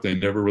would have looked. I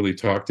never really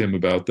talked to him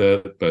about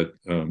that, but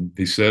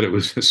he said it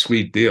was a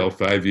sweet deal,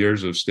 5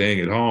 years of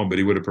staying at home, but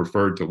he would have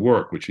preferred to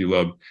work, which he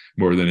loved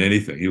more than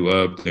anything. He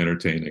loved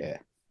entertaining. Yeah.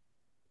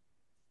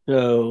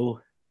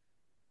 So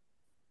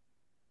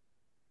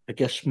I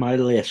guess my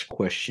last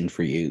question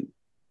for you,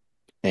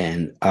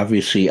 and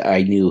obviously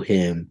I knew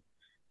him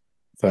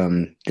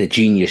from the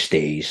Genius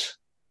days,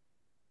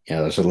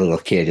 as a little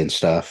kid and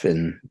stuff,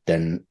 and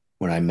then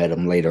when I met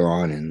him later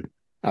on, and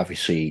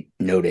obviously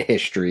know the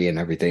history and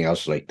everything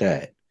else like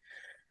that.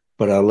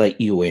 But I'll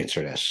let you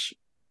answer this.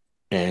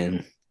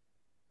 And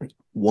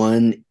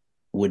one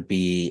would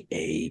be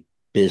a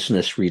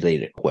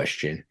business-related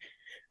question.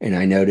 And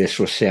I know this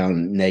will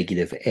sound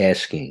negative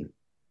asking,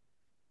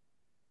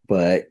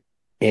 but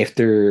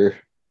after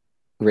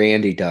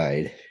Randy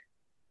died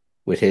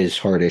with his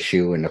heart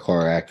issue and the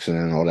car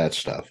accident and all that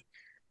stuff,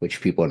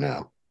 which people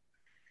know,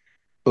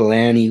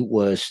 Lanny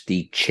was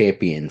the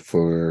champion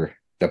for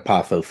the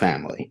Poffo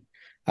family.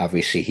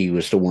 Obviously, he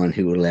was the one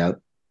who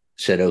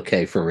said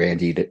okay for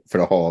Randy for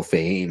the Hall of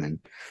Fame, and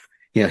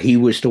he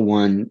was the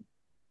one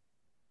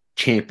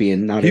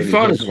champion. Not he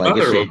fought his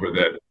mother over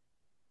that.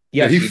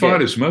 Yeah, he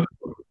fought his mother.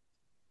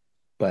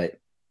 But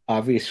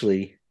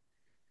obviously,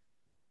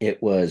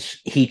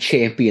 he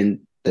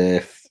championed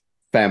the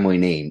family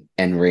name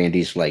and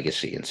Randy's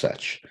legacy and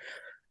such.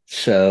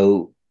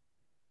 So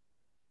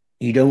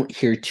you don't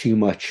hear too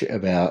much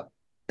about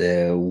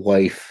the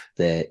wife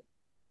that,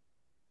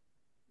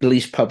 at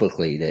least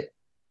publicly, that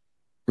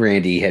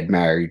Randy had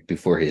married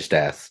before his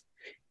death.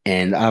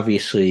 And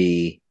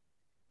obviously,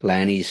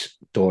 Lanny's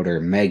daughter,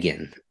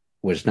 Megan,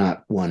 was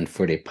not one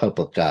for the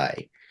public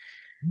eye.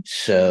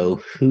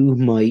 So who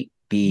might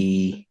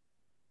be,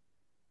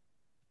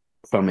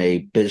 from a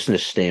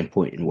business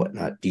standpoint and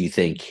whatnot, do you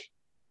think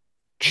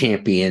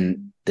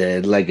champion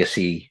the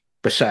legacy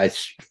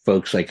besides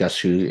folks like us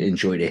who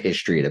enjoy the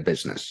history of the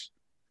business?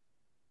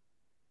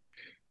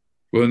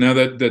 Well, now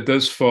that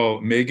does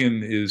fall.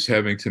 Megan is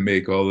having to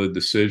make all the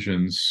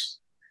decisions.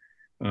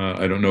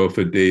 I don't know if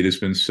a date has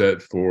been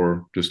set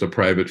for just a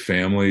private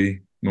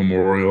family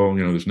memorial.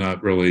 There's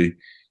not really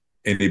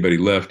anybody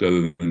left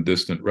other than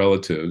distant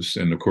relatives.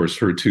 And of course,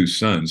 her two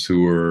sons,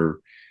 who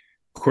are,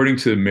 according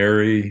to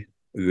Mary,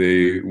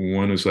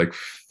 one is like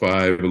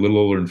 5, a little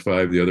older than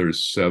 5, the other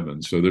is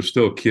 7. So they're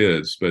still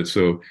kids. But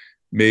so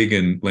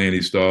Megan,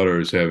 Lanny's daughter,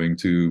 is having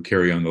to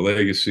carry on the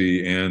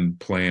legacy and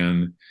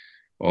plan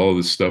all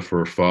this stuff for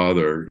her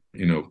father,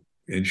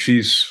 and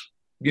she's,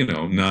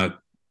 not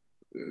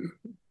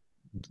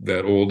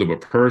that old of a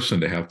person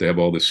to have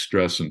all this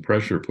stress and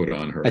pressure put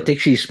on her. I think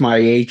she's my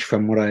age,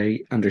 from what I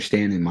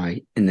understand,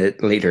 in the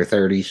later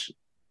 30s.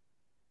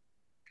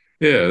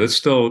 Yeah, that's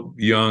still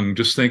young.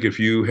 Just think if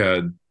you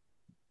had,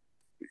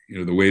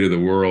 the weight of the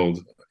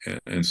world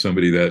and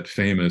somebody that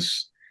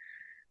famous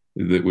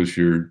that was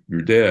your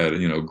dad,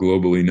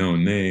 globally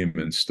known name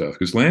and stuff.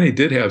 Because Lanny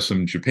did have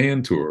some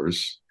Japan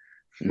tours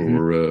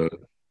for,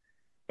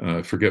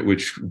 I forget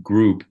which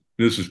group.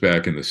 This was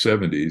back in the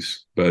 70s,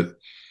 but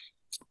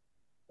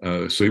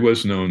so he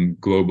was known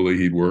globally.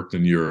 He'd worked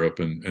in Europe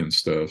and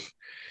stuff.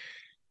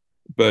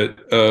 But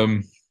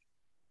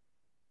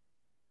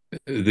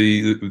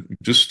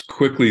just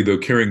quickly, though,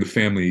 carrying the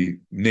family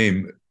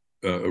name,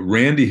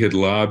 Randy had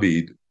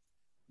lobbied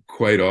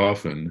quite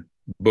often,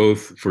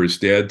 both for his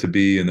dad to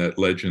be in that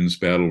Legends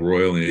Battle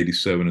Royal in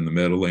 '87 in the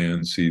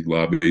Meadowlands. He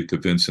lobbied to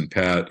Vince and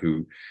Pat,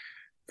 who,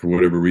 for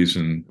whatever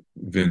reason,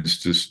 Vince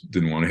just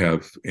didn't want to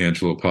have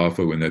Angelo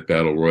Poffo in that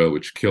Battle Royal,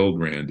 which killed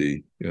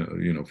Randy,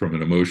 from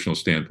an emotional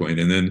standpoint.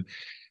 And then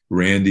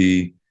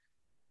Randy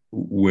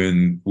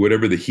when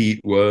whatever the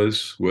heat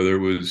was, whether it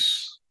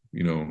was,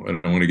 I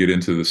don't want to get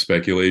into the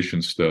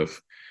speculation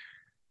stuff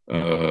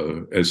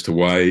as to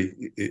why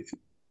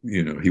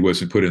he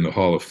wasn't put in the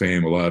Hall of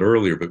Fame a lot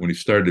earlier. But when he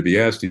started to be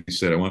asked, he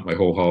said, "I want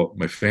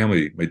my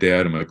family, my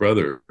dad and my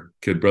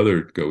kid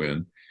brother to go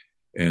in."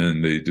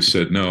 And they just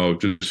said, "No,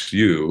 just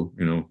you.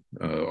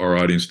 Our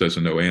audience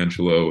doesn't know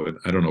Angelo." And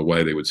I don't know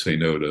why they would say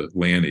no to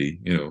Lanny,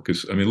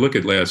 because look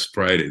at last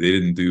Friday. They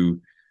didn't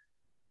do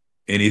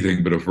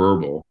anything but a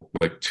verbal,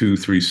 like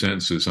 2-3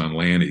 sentences on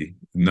Lanny,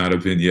 not a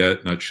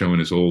vignette, not showing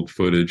his old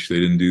footage. They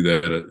didn't do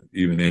that,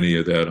 even any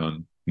of that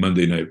on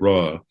Monday Night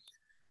Raw.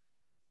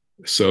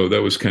 So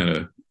that was kind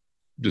of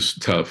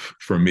just tough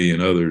for me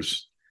and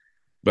others.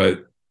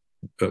 But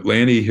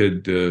Lanny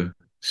had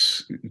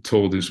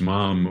told his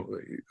mom,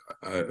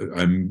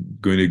 "I'm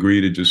going to agree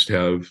to just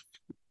have,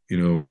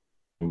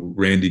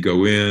 Randy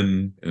go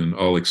in and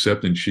I'll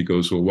accept." And she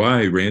goes, "Well,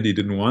 why? Randy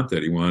didn't want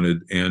that. He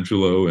wanted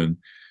Angelo and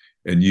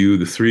you,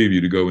 the three of you,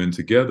 to go in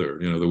together,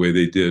 the way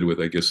they did with,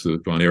 I guess, the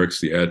Von Erichs,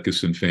 the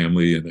Atkinson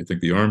family, and I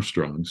think the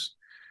Armstrongs.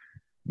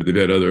 But they've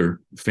had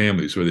other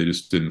families where they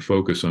just didn't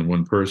focus on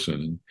one person."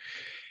 And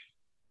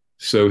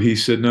so he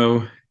said,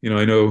 "No,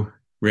 I know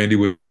Randy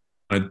would,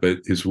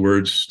 but his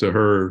words to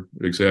her,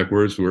 exact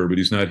words were, but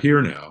he's not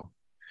here now."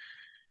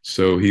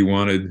 So he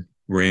wanted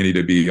Randy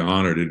to be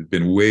honored. It had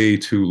been way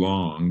too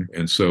long.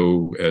 And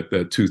so at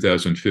that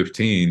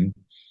 2015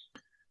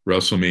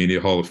 WrestleMania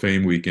Hall of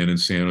Fame weekend in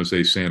San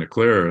Jose, Santa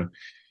Clara,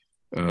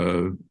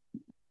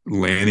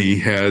 Lanny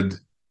had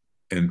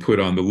and put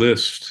on the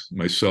list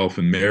myself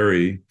and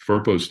Mary,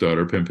 Firpo's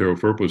daughter, Pampero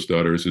Firpo's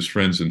daughter, as his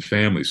friends and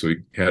family. So he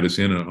had us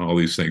in on all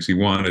these things. He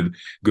wanted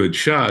good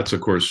shots, of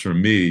course,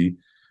 from me.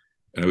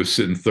 And I was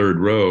sitting third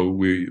row.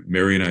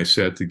 Mary and I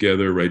sat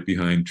together right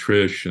behind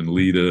Trish and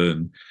Lita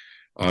and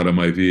Autumn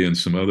IV and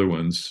some other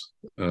ones.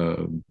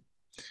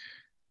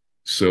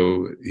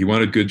 So he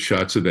wanted good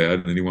shots of that.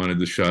 And then he wanted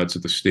the shots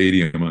at the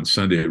stadium on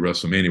Sunday at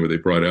WrestleMania, where they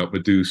brought out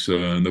Medusa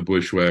and the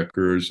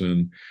Bushwhackers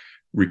and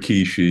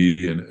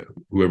Rikishi and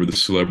whoever the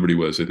celebrity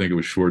was. I think it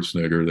was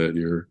Schwarzenegger that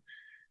year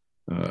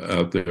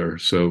out there.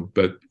 So,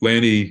 but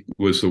Lanny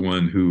was the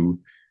one who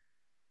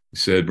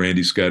said,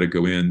 "Randy's got to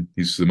go in.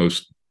 He's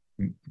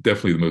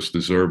definitely the most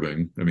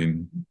deserving."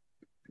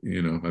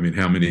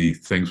 How many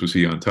things was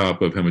he on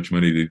top of? How much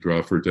money did he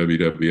draw for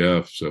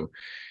WWF? So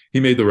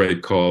he made the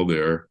right call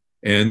there.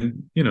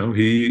 And,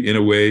 he, in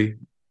a way,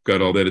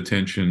 got all that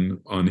attention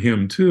on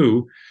him,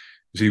 too.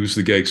 He was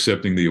the guy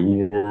accepting the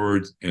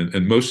award.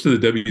 And most of the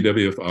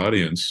WWF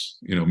audience,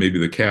 maybe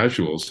the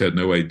casuals, had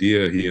no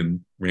idea he and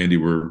Randy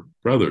were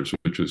brothers,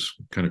 which was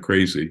kind of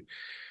crazy.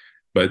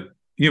 But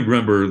you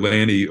remember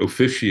Lanny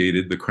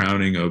officiated the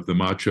crowning of the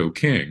Macho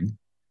King.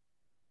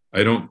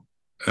 I don't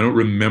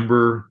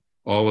remember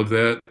all of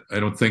that. I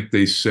don't think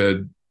they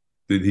said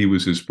that he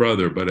was his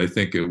brother, but I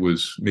think it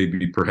was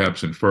maybe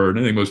perhaps inferred.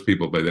 I think most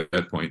people by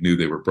that point knew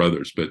they were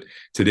brothers, but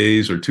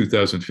today's or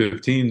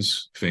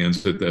 2015's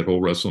fans at that whole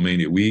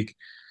WrestleMania week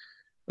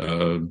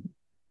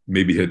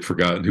maybe had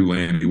forgotten who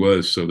Lanny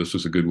was. So this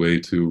was a good way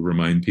to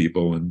remind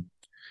people. And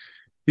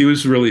he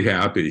was really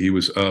happy. He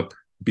was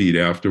upbeat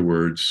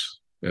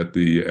afterwards at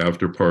the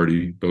after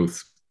party,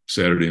 both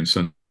Saturday and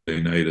Sunday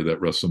night of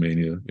that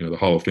WrestleMania, the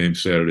Hall of Fame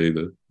Saturday,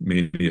 the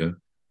Mania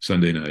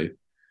Sunday night.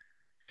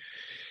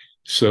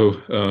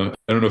 So I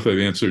don't know if I've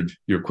answered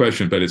your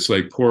question, but it's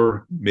like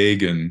poor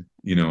Megan,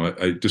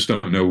 I just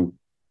don't know.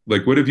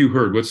 Like, what have you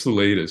heard? What's the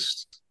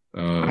latest?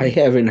 I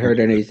haven't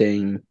heard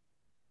anything.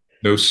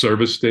 No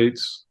service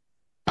dates?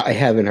 I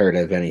haven't heard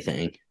of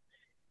anything.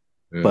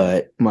 Yeah.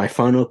 But my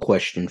final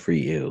question for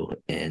you,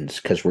 and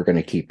because we're going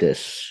to keep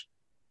this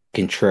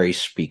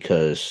concise,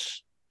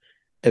 because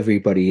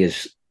everybody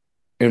is,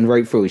 and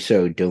rightfully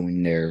so,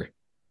 doing their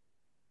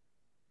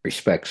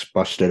respects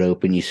Busted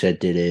Open. You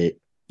said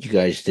you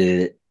guys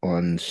did it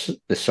on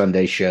the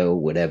Sunday show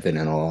with Evan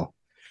and all.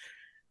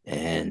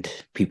 And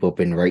people have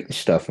been writing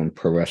stuff on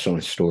Pro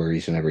Wrestling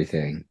Stories and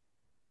everything.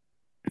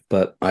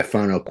 But my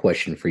final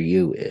question for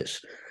you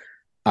is,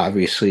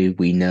 obviously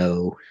we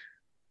know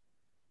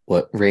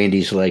what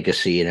Randy's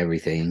legacy and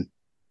everything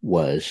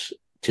was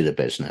to the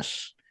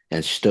business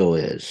and still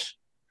is.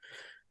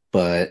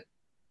 But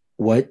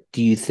what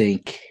do you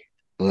think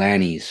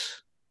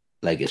Lanny's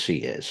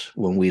legacy is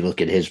when we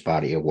look at his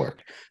body of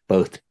work,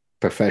 both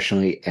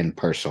professionally and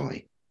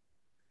personally?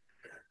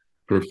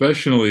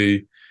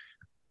 Professionally,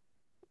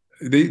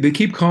 they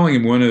keep calling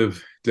him one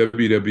of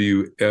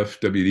WWE's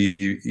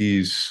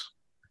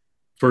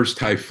first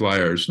high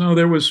flyers. No,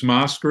 there was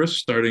Mascaras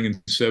starting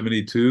in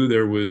 72.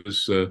 There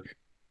was the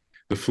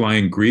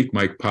Flying Greek,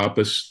 Mike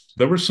Pappas.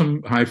 There were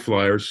some high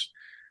flyers.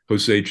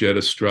 Jose Jet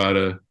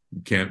Estrada.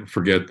 You can't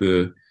forget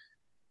the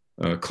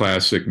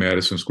classic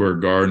Madison Square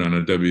Garden on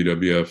a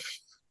WWF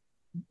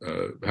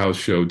house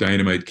show,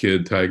 Dynamite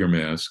Kid, Tiger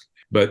Mask.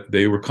 But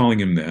they were calling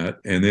him that.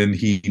 And then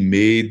he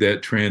made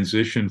that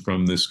transition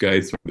from this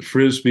guy through the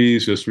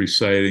Frisbees, just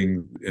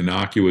reciting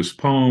innocuous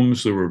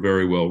poems that were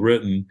very well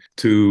written,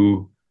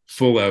 to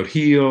full out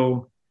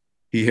heel.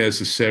 He has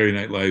the Saturday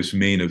Night Live's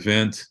Main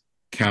Event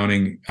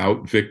counting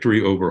out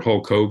victory over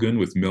Hulk Hogan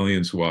with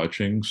millions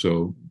watching.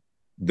 So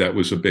that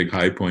was a big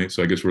high point.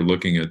 So I guess we're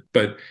looking at,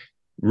 but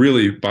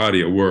really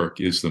body of work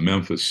is the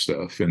Memphis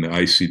stuff and the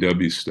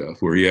ICW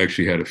stuff, where he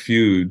actually had a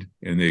feud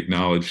and they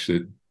acknowledged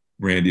that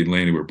Randy and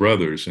Lanny were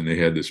brothers and they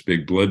had this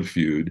big blood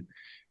feud.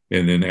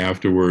 And then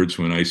afterwards,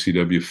 when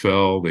ICW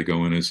fell, they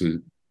go in as a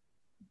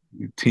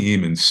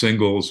team in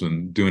singles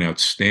and doing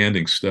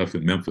outstanding stuff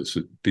in Memphis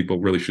that people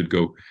really should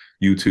go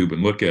YouTube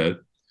and look at.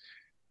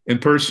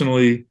 And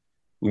personally,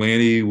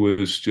 Lanny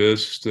was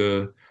just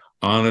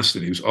honest,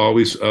 and he was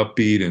always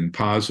upbeat and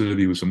positive.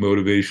 He was a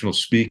motivational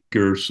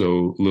speaker,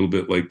 so a little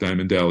bit like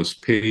Diamond Dallas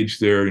Page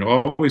there,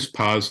 always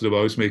positive,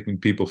 always making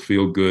people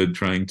feel good,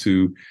 trying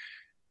to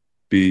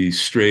be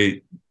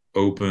straight,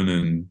 open,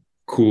 and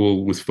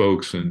cool with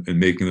folks and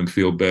making them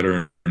feel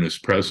better in his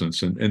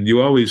presence. And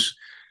you always,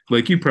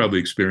 like you probably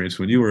experienced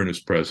when you were in his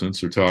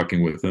presence or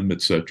talking with him,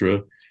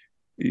 etc.,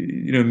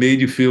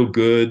 made you feel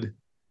good,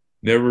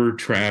 never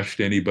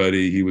trashed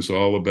anybody. He was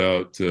all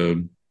about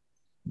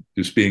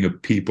just being a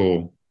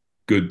people,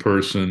 good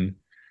person,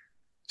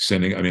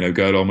 I've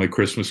got all my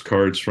Christmas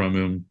cards from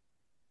him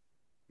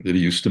that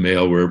he used to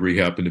mail wherever he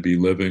happened to be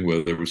living,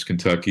 whether it was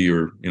Kentucky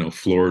or,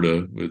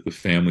 Florida with the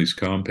family's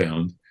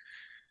compound.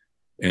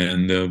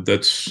 And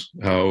that's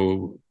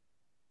how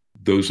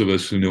those of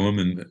us who knew him,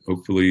 and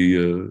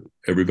hopefully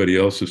everybody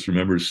else just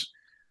remembers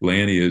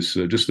Lanny as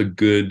just a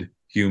good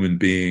human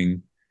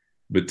being,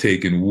 but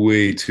taken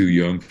way too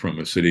young from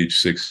us at age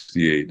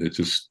 68. It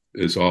just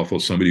is awful.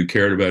 Somebody who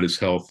cared about his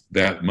health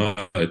that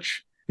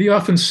much. He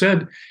often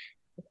said,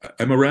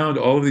 I'm around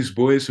all of these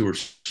boys who are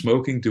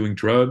smoking, doing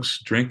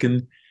drugs,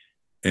 drinking,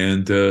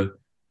 and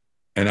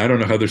I don't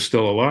know how they're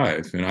still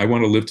alive. And I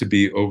want to live to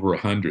be over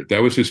 100.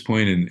 That was his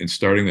point in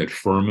starting that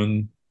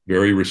Furman,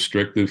 very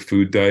restrictive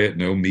food diet,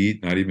 no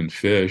meat, not even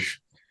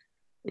fish,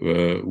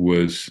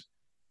 was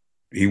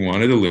he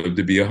wanted to live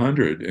to be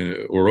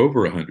 100 or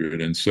over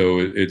 100. And so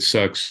it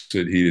sucks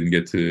that he didn't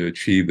get to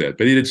achieve that.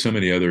 But he did so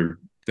many other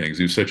things.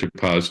 He was such a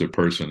positive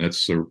person.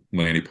 That's the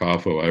Lanny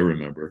Poffo I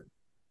remember.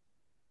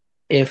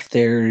 If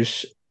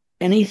there's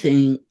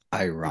anything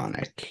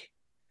ironic,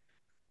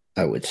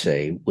 I would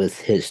say, with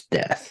his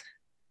death,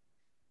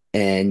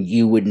 and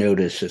you would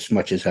notice as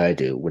much as I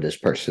do with his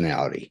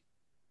personality,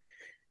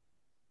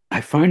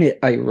 I find it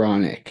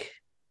ironic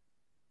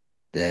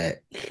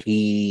that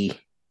he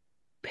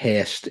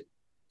passed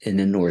in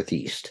the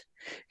Northeast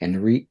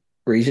and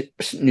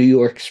New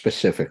York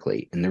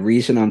specifically. And the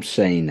reason I'm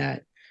saying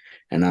that,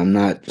 and I'm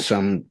not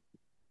some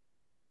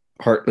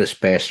heartless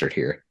bastard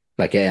here,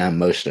 like I am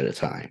most of the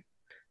time,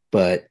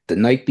 but the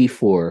night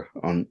before,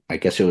 I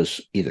guess it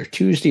was either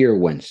Tuesday or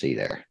Wednesday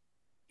there,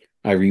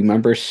 I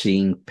remember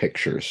seeing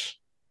pictures.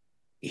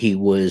 He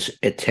was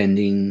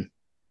attending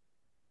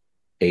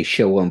a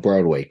show on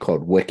Broadway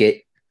called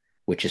Wicked,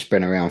 which has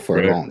been around for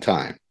a long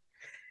time.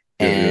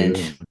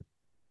 And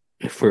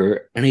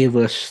for any of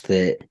us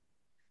that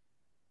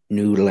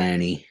knew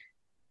Lanny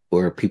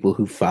or people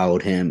who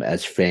followed him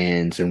as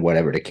fans and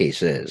whatever the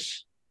case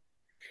is,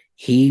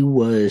 he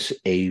was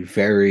a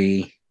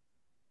very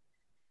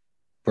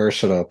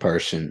versatile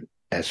person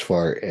as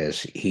far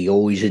as he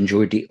always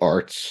enjoyed the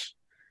arts.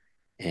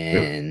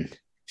 And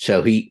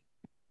so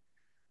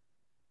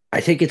I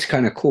think it's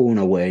kind of cool in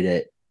a way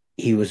that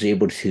he was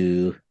able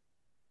to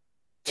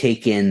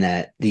take in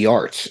that the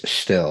arts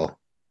still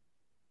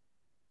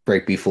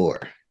right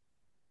before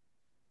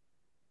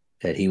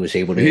that he was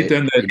able to. He'd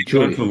done that. He'd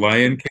gone to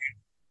Lion King.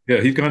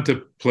 Yeah, he'd gone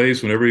to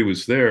plays whenever he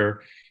was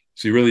there.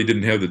 So he really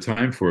didn't have the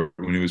time for it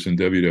when he was in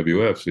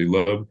WWF. So he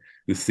loved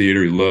the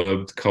theater. He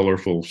loved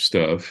colorful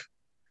stuff.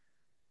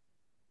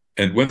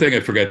 And one thing I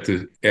forgot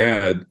to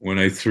add, when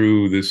I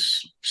threw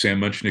this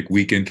Sam Munchnick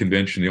weekend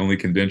convention, the only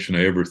convention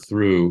I ever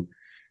threw,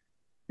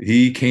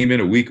 he came in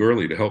a week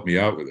early to help me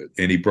out with it.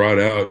 And he brought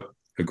out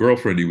a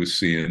girlfriend he was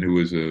seeing who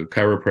was a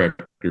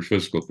chiropractor,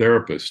 physical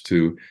therapist,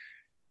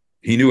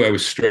 he knew I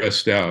was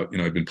stressed out.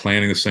 I'd been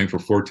planning this thing for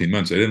 14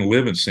 months. I didn't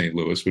live in St.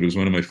 Louis, but it was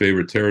one of my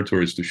favorite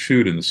territories to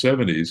shoot in the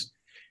 70s.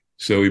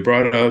 So he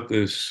brought out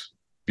this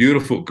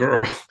beautiful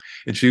girl,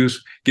 and she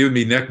was giving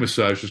me neck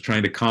massages,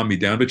 trying to calm me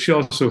down. But she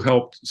also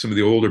helped some of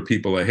the older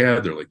people I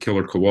had there, like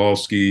Killer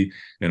Kowalski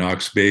and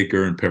Ox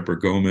Baker and Pepper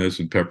Gomez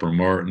and Pepper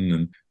Martin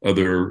and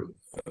other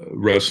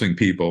wrestling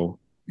people,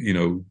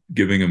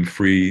 giving them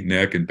free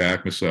neck and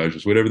back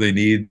massages, whatever they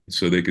need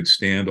so they could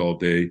stand all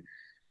day.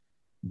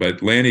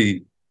 But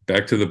Lanny,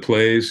 back to the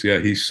plays,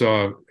 he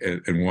saw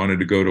and wanted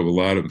to go to a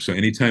lot of them. So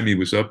anytime he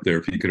was up there,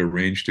 if he could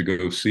arrange to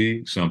go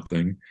see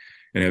something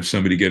and have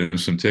somebody get him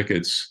some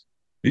tickets,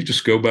 he'd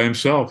just go by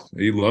himself.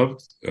 He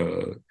loved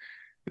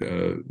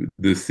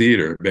the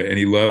theater, and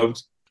he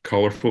loved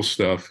colorful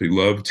stuff. He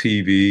loved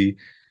TV.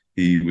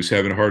 He was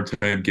having a hard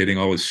time getting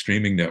all his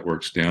streaming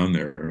networks down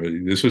there.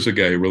 This was a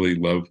guy who really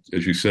loved,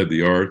 as you said,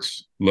 the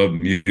arts,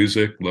 loved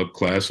music, loved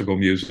classical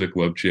music,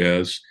 loved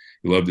jazz.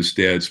 He loved his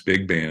dad's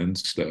big band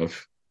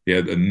stuff. He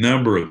had a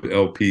number of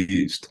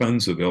LPs,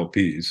 tons of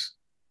LPs.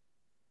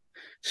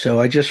 So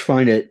I just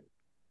find it,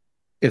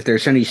 if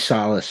there's any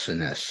solace in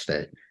this,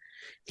 that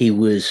he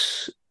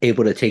was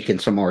able to take in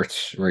some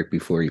arts right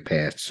before he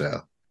passed.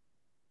 So,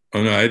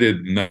 oh no, I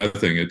did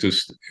nothing. It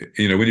just,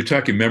 when you're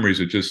talking memories,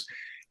 it just,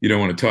 you don't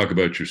want to talk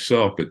about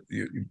yourself, but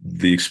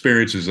the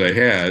experiences I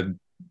had,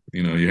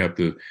 you have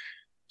to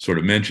sort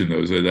of mention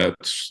those.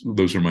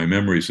 Those are my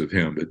memories of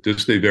him. But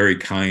just a very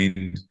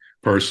kind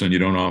person. You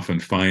don't often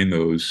find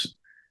those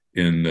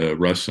in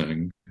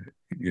wrestling.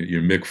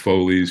 Your Mick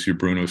Foley's, your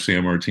Bruno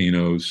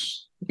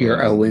Sammartino's,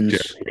 your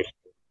Owens.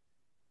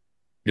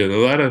 Yeah, a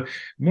lot of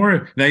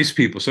more nice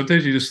people.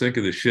 Sometimes you just think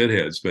of the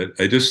shitheads, but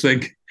I just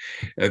think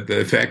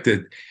the fact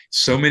that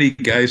so many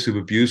guys who've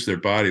abused their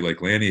body,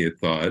 like Lanny had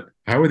thought,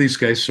 how are these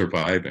guys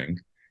surviving?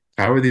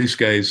 How are these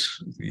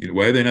guys,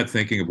 why are they not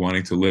thinking of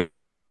wanting to live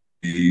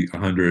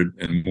 100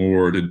 and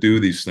more to do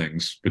these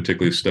things,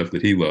 particularly stuff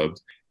that he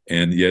loved?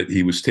 And yet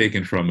he was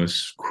taken from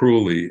us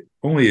cruelly,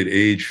 only at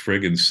age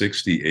friggin'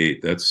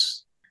 68. I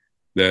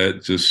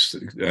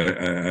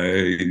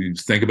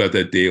think about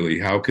that daily.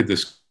 How could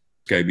this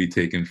guy be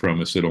taken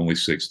from us at only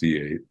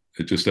 68?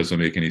 It just doesn't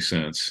make any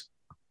sense.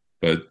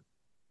 But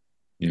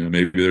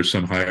maybe there's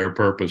some higher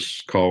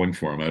purpose calling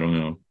for him. I don't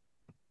know.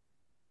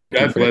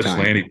 God bless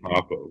Lanny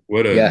Poffo.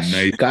 What a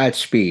nice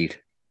Godspeed.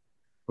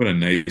 What a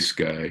nice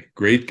guy.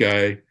 Great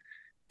guy.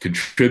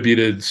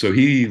 Contributed. So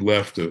he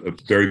left a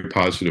very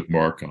positive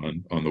mark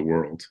on the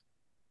world.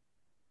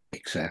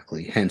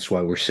 Exactly. Hence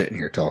why we're sitting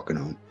here talking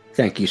to him.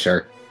 Thank you,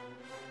 sir.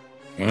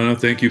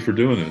 Thank you for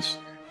doing this.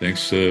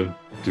 Thanks to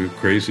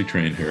Crazy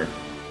Train here.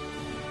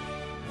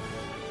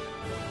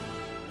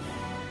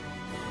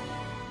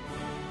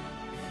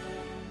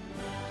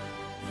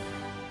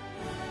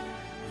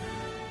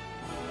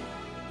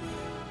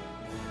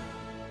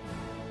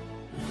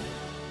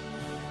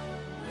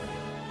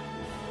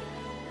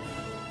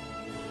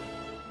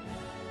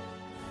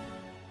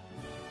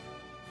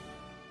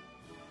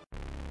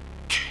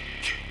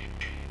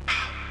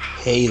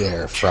 Hey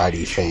there,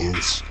 Friday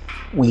fans.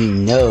 We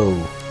know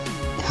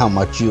how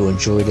much you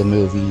enjoy the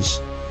movies.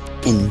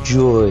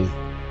 Enjoy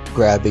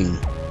grabbing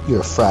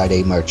your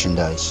Friday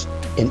merchandise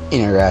and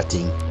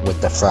interacting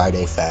with the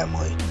Friday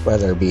family,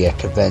 whether it be at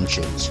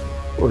conventions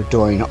or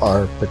during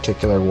our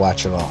particular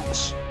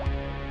watch-alongs.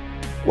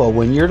 Well,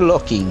 when you're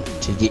looking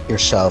to get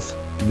yourself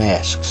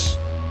masks,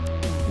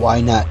 why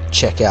not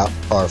check out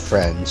our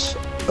friends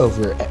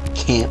over at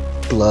Camp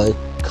Blood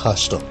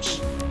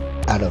Customs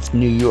out of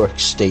New York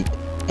State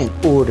and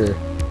order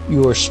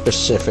your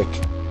specific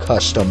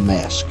custom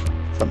mask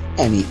from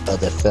any of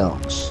the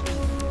films.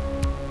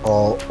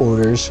 All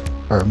orders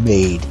are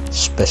made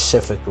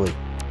specifically.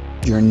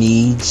 Your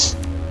needs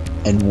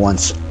and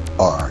wants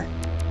are.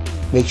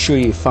 Make sure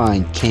you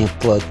find Camp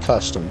Blood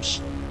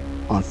Customs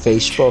on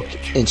Facebook,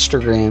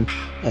 Instagram,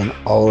 and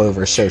all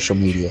over social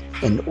media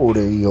and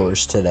order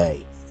yours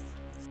today.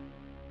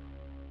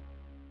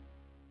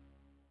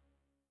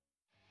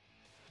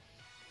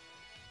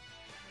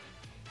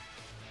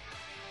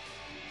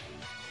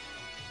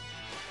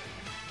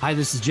 Hi,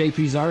 this is JP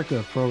Zarka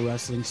of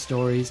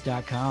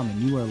ProWrestlingStories.com,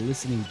 and you are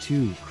listening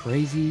to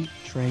Crazy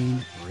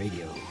Train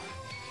Radio.